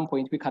at some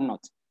point we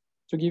cannot.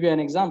 To give you an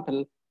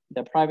example,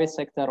 the private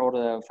sector or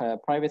the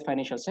private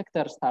financial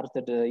sector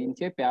started in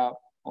Ethiopia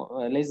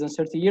less than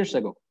 30 years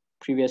ago.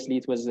 Previously,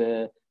 it was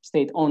a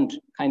state-owned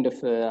kind of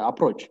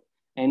approach.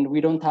 And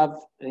we don't have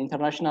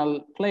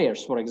international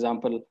players, for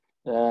example,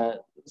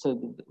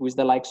 so with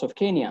the likes of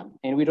Kenya.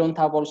 And we don't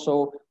have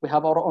we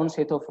have our own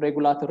set of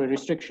regulatory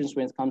restrictions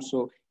when it comes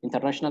to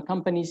international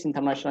companies,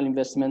 international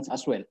investments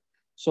as well.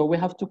 So we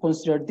have to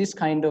consider this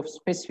kind of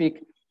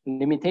specific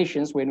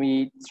limitations when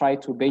we try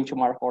to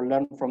benchmark or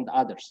learn from the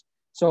others.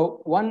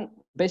 So one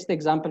best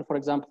example, for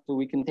example,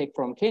 we can take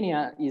from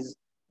Kenya is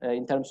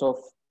in terms of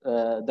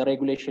the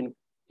regulation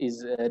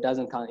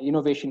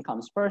innovation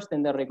comes first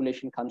and the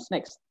regulation comes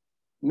next.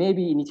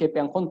 Maybe in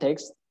Ethiopian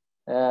context,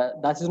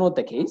 that is not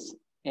the case.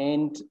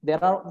 And there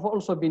have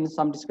also been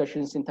some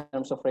discussions in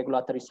terms of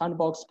regulatory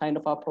sandbox kind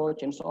of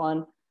approach and so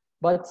on.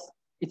 But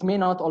it may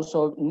not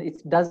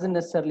it doesn't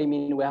necessarily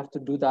mean we have to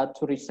do that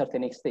to reach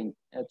certain extent,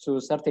 to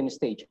a certain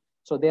stage.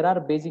 So there are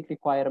basic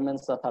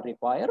requirements that are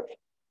required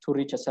to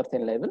reach a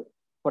certain level.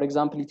 For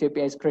example,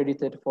 Ethiopia is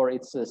credited for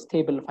its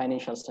stable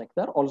financial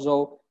sector,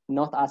 although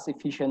not as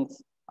efficient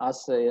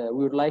as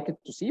we would like it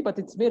to see, but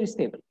it's very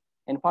stable.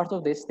 And part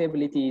of the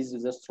stability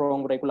is the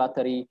strong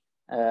regulatory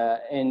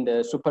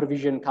and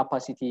supervision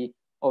capacity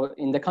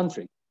in the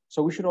country.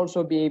 So we should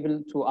also be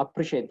able to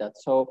appreciate that.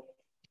 So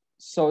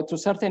to a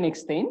certain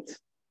extent,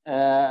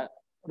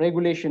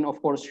 regulation,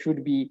 of course,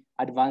 should be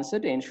advanced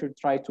and should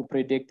try to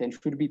predict and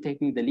should be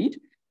taking the lead.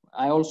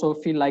 I also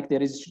feel like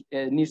there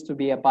needs to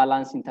be a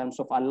balance in terms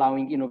of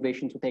allowing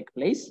innovation to take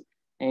place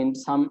and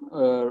some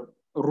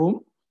room,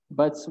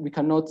 but we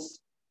cannot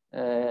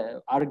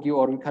argue,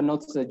 or we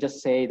cannot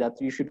just say that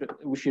we should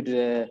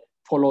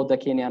follow the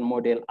Kenyan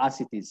model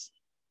as it is.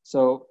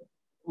 So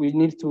we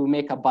need to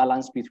make a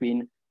balance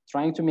between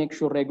trying to make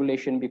sure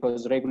regulation,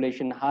 because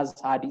regulation has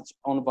had its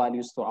own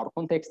values to our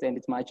context and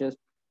it matches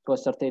to a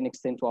certain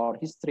extent to our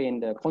history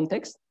and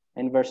context,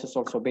 and versus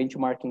also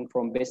benchmarking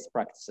from best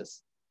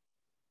practices.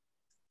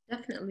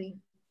 Definitely.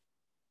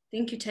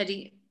 Thank you,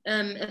 Teddy.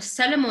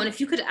 Solomon, if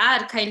you could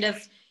add kind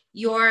of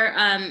your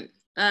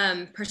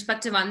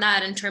perspective on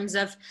that in terms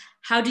of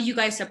how do you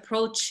guys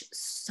approach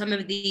some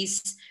of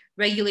these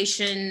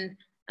regulation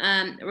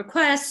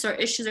requests or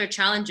issues or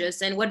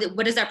challenges, and what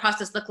does that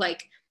process look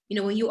like? You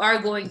know, when you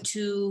are going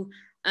to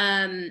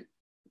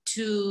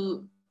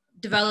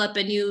develop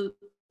a new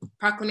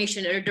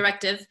proclamation or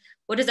directive,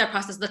 what does that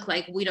process look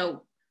like? You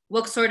know,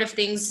 what sort of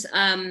things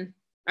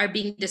are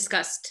being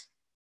discussed?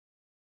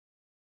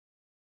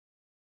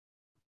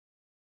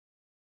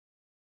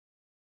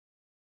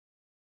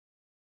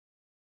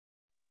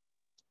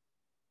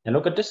 And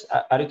look at this.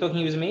 Are you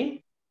talking with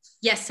me?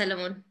 Yes,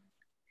 Solomon.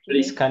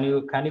 Please, can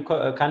you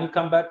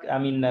come back? I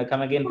mean,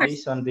 come again,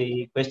 please, on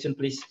the question,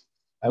 please.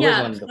 I was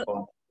on the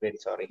phone. Very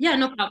sorry. Yeah,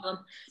 no problem.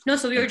 No,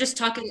 so we were just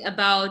talking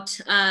about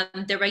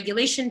the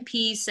regulation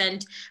piece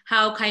and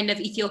how kind of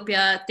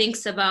Ethiopia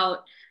thinks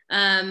about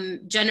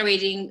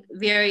generating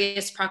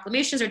various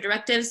proclamations or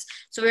directives.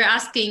 So we were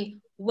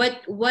asking,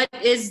 what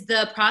is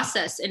the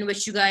process in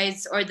which you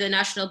guys or the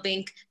National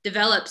Bank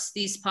develops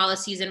these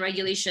policies and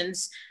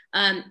regulations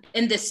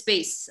in this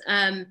space?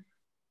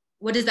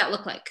 What does that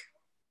look like?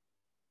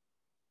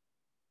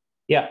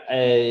 Yeah,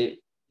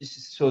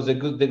 so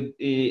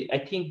I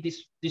think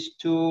these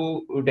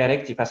two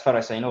directives, as far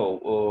as I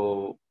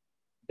know,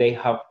 they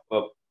have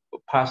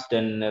passed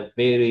in a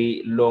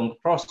very long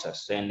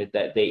process, and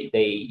that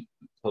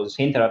so the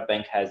central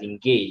bank has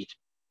engaged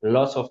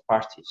lots of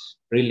parties.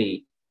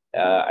 Really,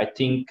 I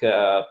think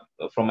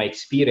from my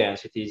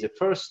experience, it is the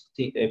first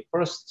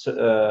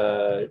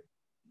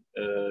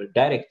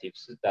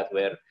directives that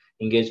were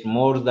engaged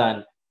more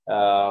than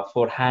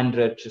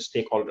 400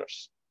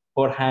 stakeholders.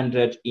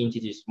 400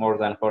 entities, more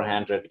than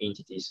 400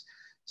 entities.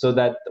 So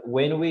that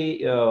when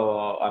we,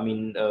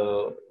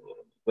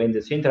 when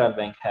the central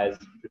bank has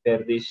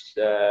prepared this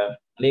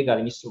legal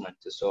instrument,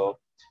 so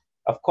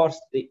of course,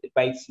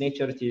 by its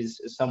nature, it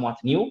is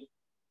somewhat new,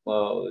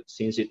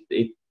 since it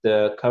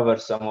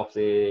covers some of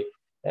the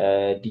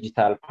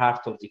digital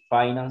part of the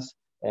finance,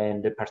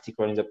 and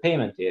particularly in the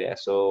payment area.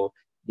 So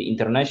the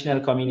international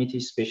community,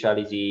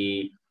 especially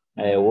the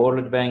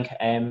World Bank,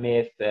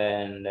 IMF,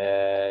 and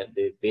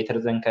the Better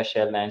Than Cash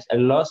Airlines,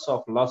 and lots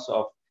of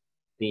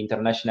the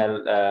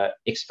international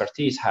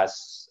expertise had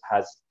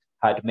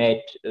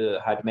made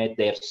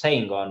their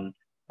saying on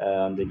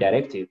the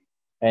directive.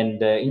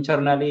 And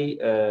internally,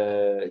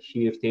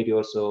 here, Teddy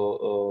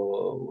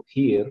also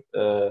here.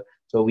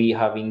 So we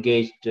have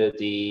engaged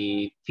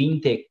the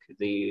fintech,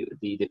 the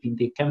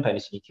fintech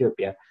companies in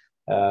Ethiopia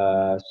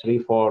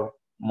 3-4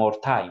 more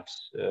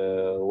times,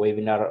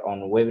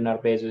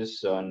 webinar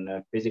basis,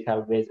 on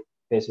physical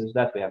basis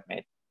that we have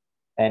made,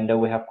 and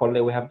we have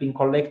been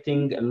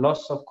collecting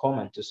lots of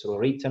comments, so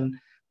written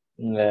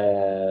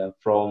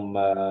from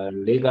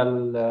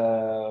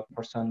legal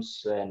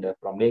persons and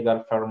from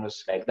legal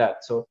firms like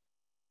that. So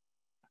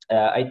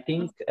I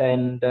think,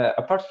 and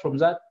apart from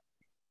that,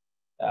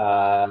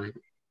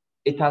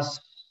 it has.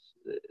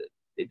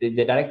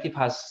 The directive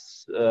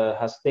has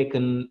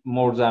taken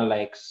more than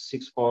like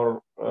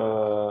 5-6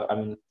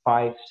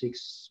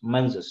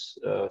 months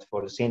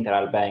for the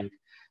central bank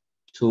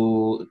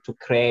to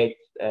create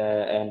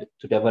and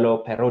to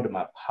develop a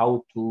roadmap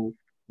how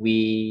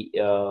we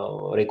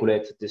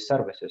regulate the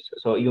services.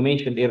 So you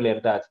mentioned earlier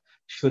that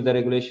should the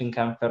regulation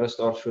come first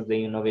or should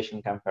the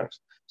innovation come first?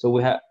 So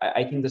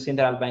I think the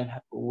central bank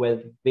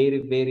was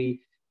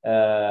very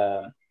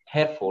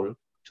careful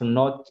to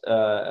not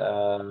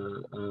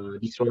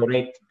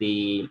decelerate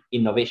the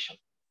innovation,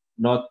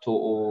 not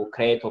to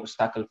create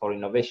obstacle for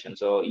innovation.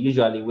 So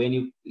usually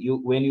when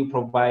you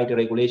provide a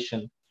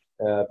regulation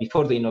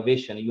before the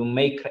innovation, you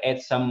may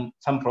create some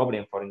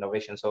problem for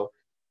innovation. So,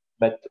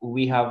 but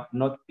we have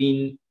not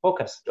been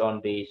focused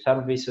on the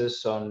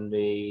services, on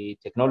the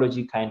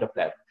technology kind of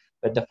that.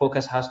 But the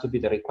focus has to be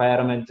the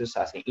requirements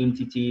as an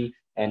entity,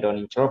 and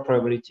on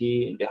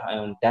interoperability, and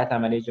on data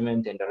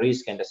management, and the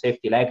risk and the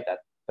safety like that.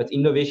 But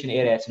innovation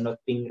area is not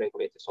being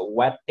regulated. So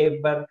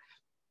whatever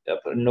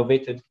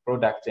innovative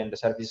products and the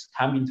services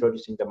can be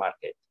introduced in the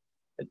market.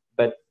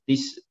 But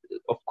this,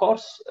 of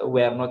course,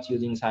 we are not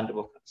using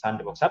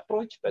sandbox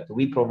approach, but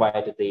we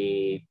provide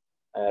the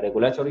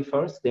regulatory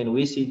first, then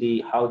we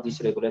see how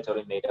this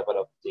regulatory may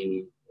develop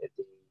the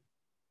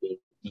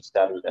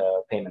digital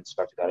payments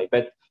particularly.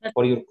 But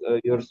for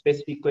your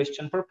specific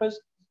question purpose,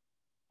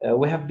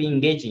 we have been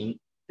engaging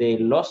the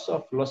lots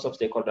of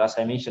stakeholders. As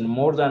I mentioned,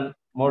 more than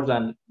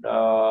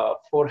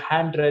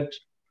 400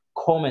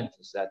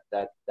 comments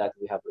that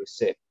we have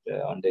received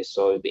on this.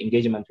 So the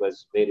engagement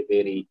was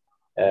very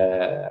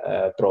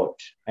broad.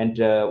 And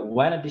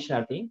one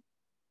additional thing,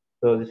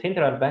 So the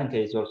central bank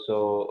is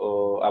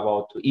also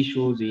about to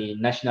issue the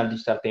national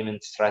digital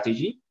payment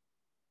strategy,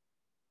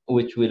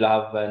 which will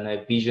have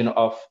a vision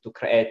of to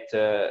create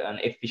an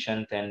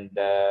efficient and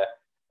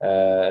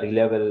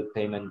reliable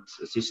payment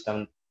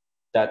system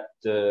that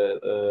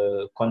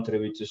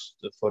contributes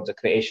for the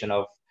creation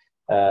of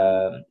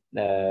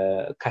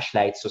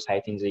cash-light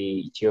society in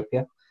the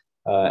Ethiopia.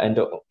 And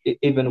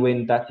even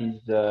when that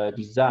is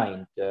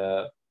designed,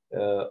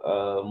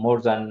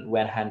 more than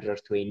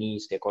 120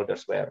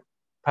 stakeholders were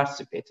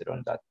participated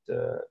on that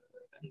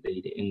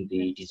in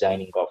the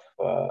designing of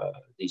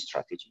the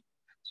strategy.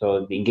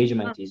 So the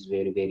engagement is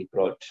very, very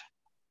broad.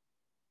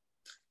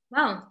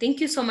 Wow, thank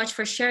you so much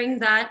for sharing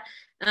that.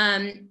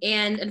 And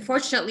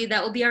unfortunately,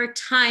 that will be our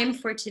time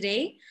for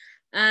today.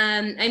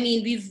 I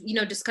mean, we've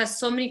discussed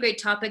so many great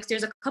topics.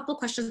 There's a couple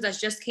questions that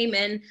just came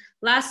in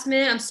last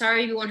minute. I'm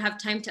sorry we won't have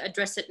time to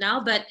address it now,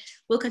 but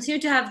we'll continue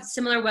to have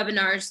similar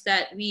webinars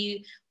that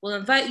we will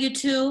invite you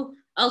to.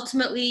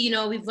 Ultimately,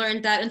 we've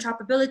learned that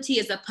interoperability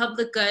is a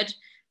public good,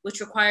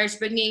 which requires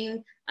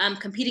bringing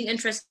competing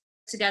interests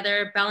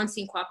together,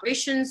 balancing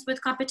cooperations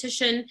with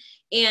competition,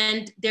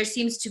 and there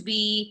seems to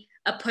be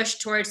a push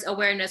towards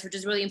awareness, which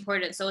is really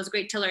important. So it's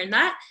great to learn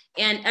that.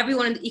 And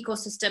everyone in the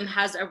ecosystem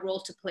has a role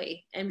to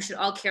play, and we should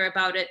all care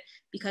about it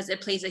because it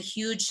plays a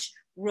huge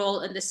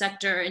role in the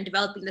sector and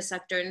developing the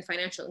sector and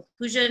financial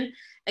inclusion.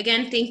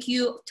 Again, thank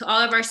you to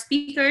all of our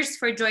speakers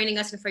for joining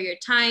us and for your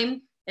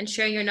time and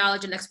sharing your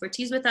knowledge and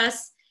expertise with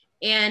us.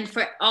 And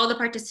for all the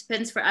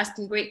participants for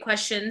asking great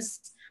questions.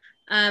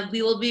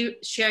 We will be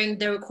sharing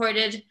the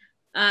recorded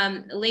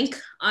link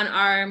on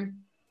our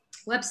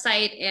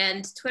website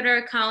and Twitter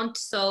account.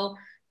 So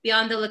be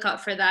on the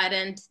lookout for that.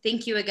 And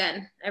thank you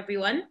again,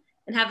 everyone,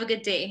 and have a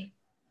good day.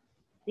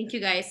 Thank you,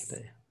 guys.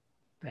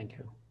 Thank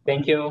you.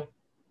 Thank you.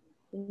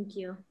 Thank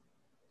you.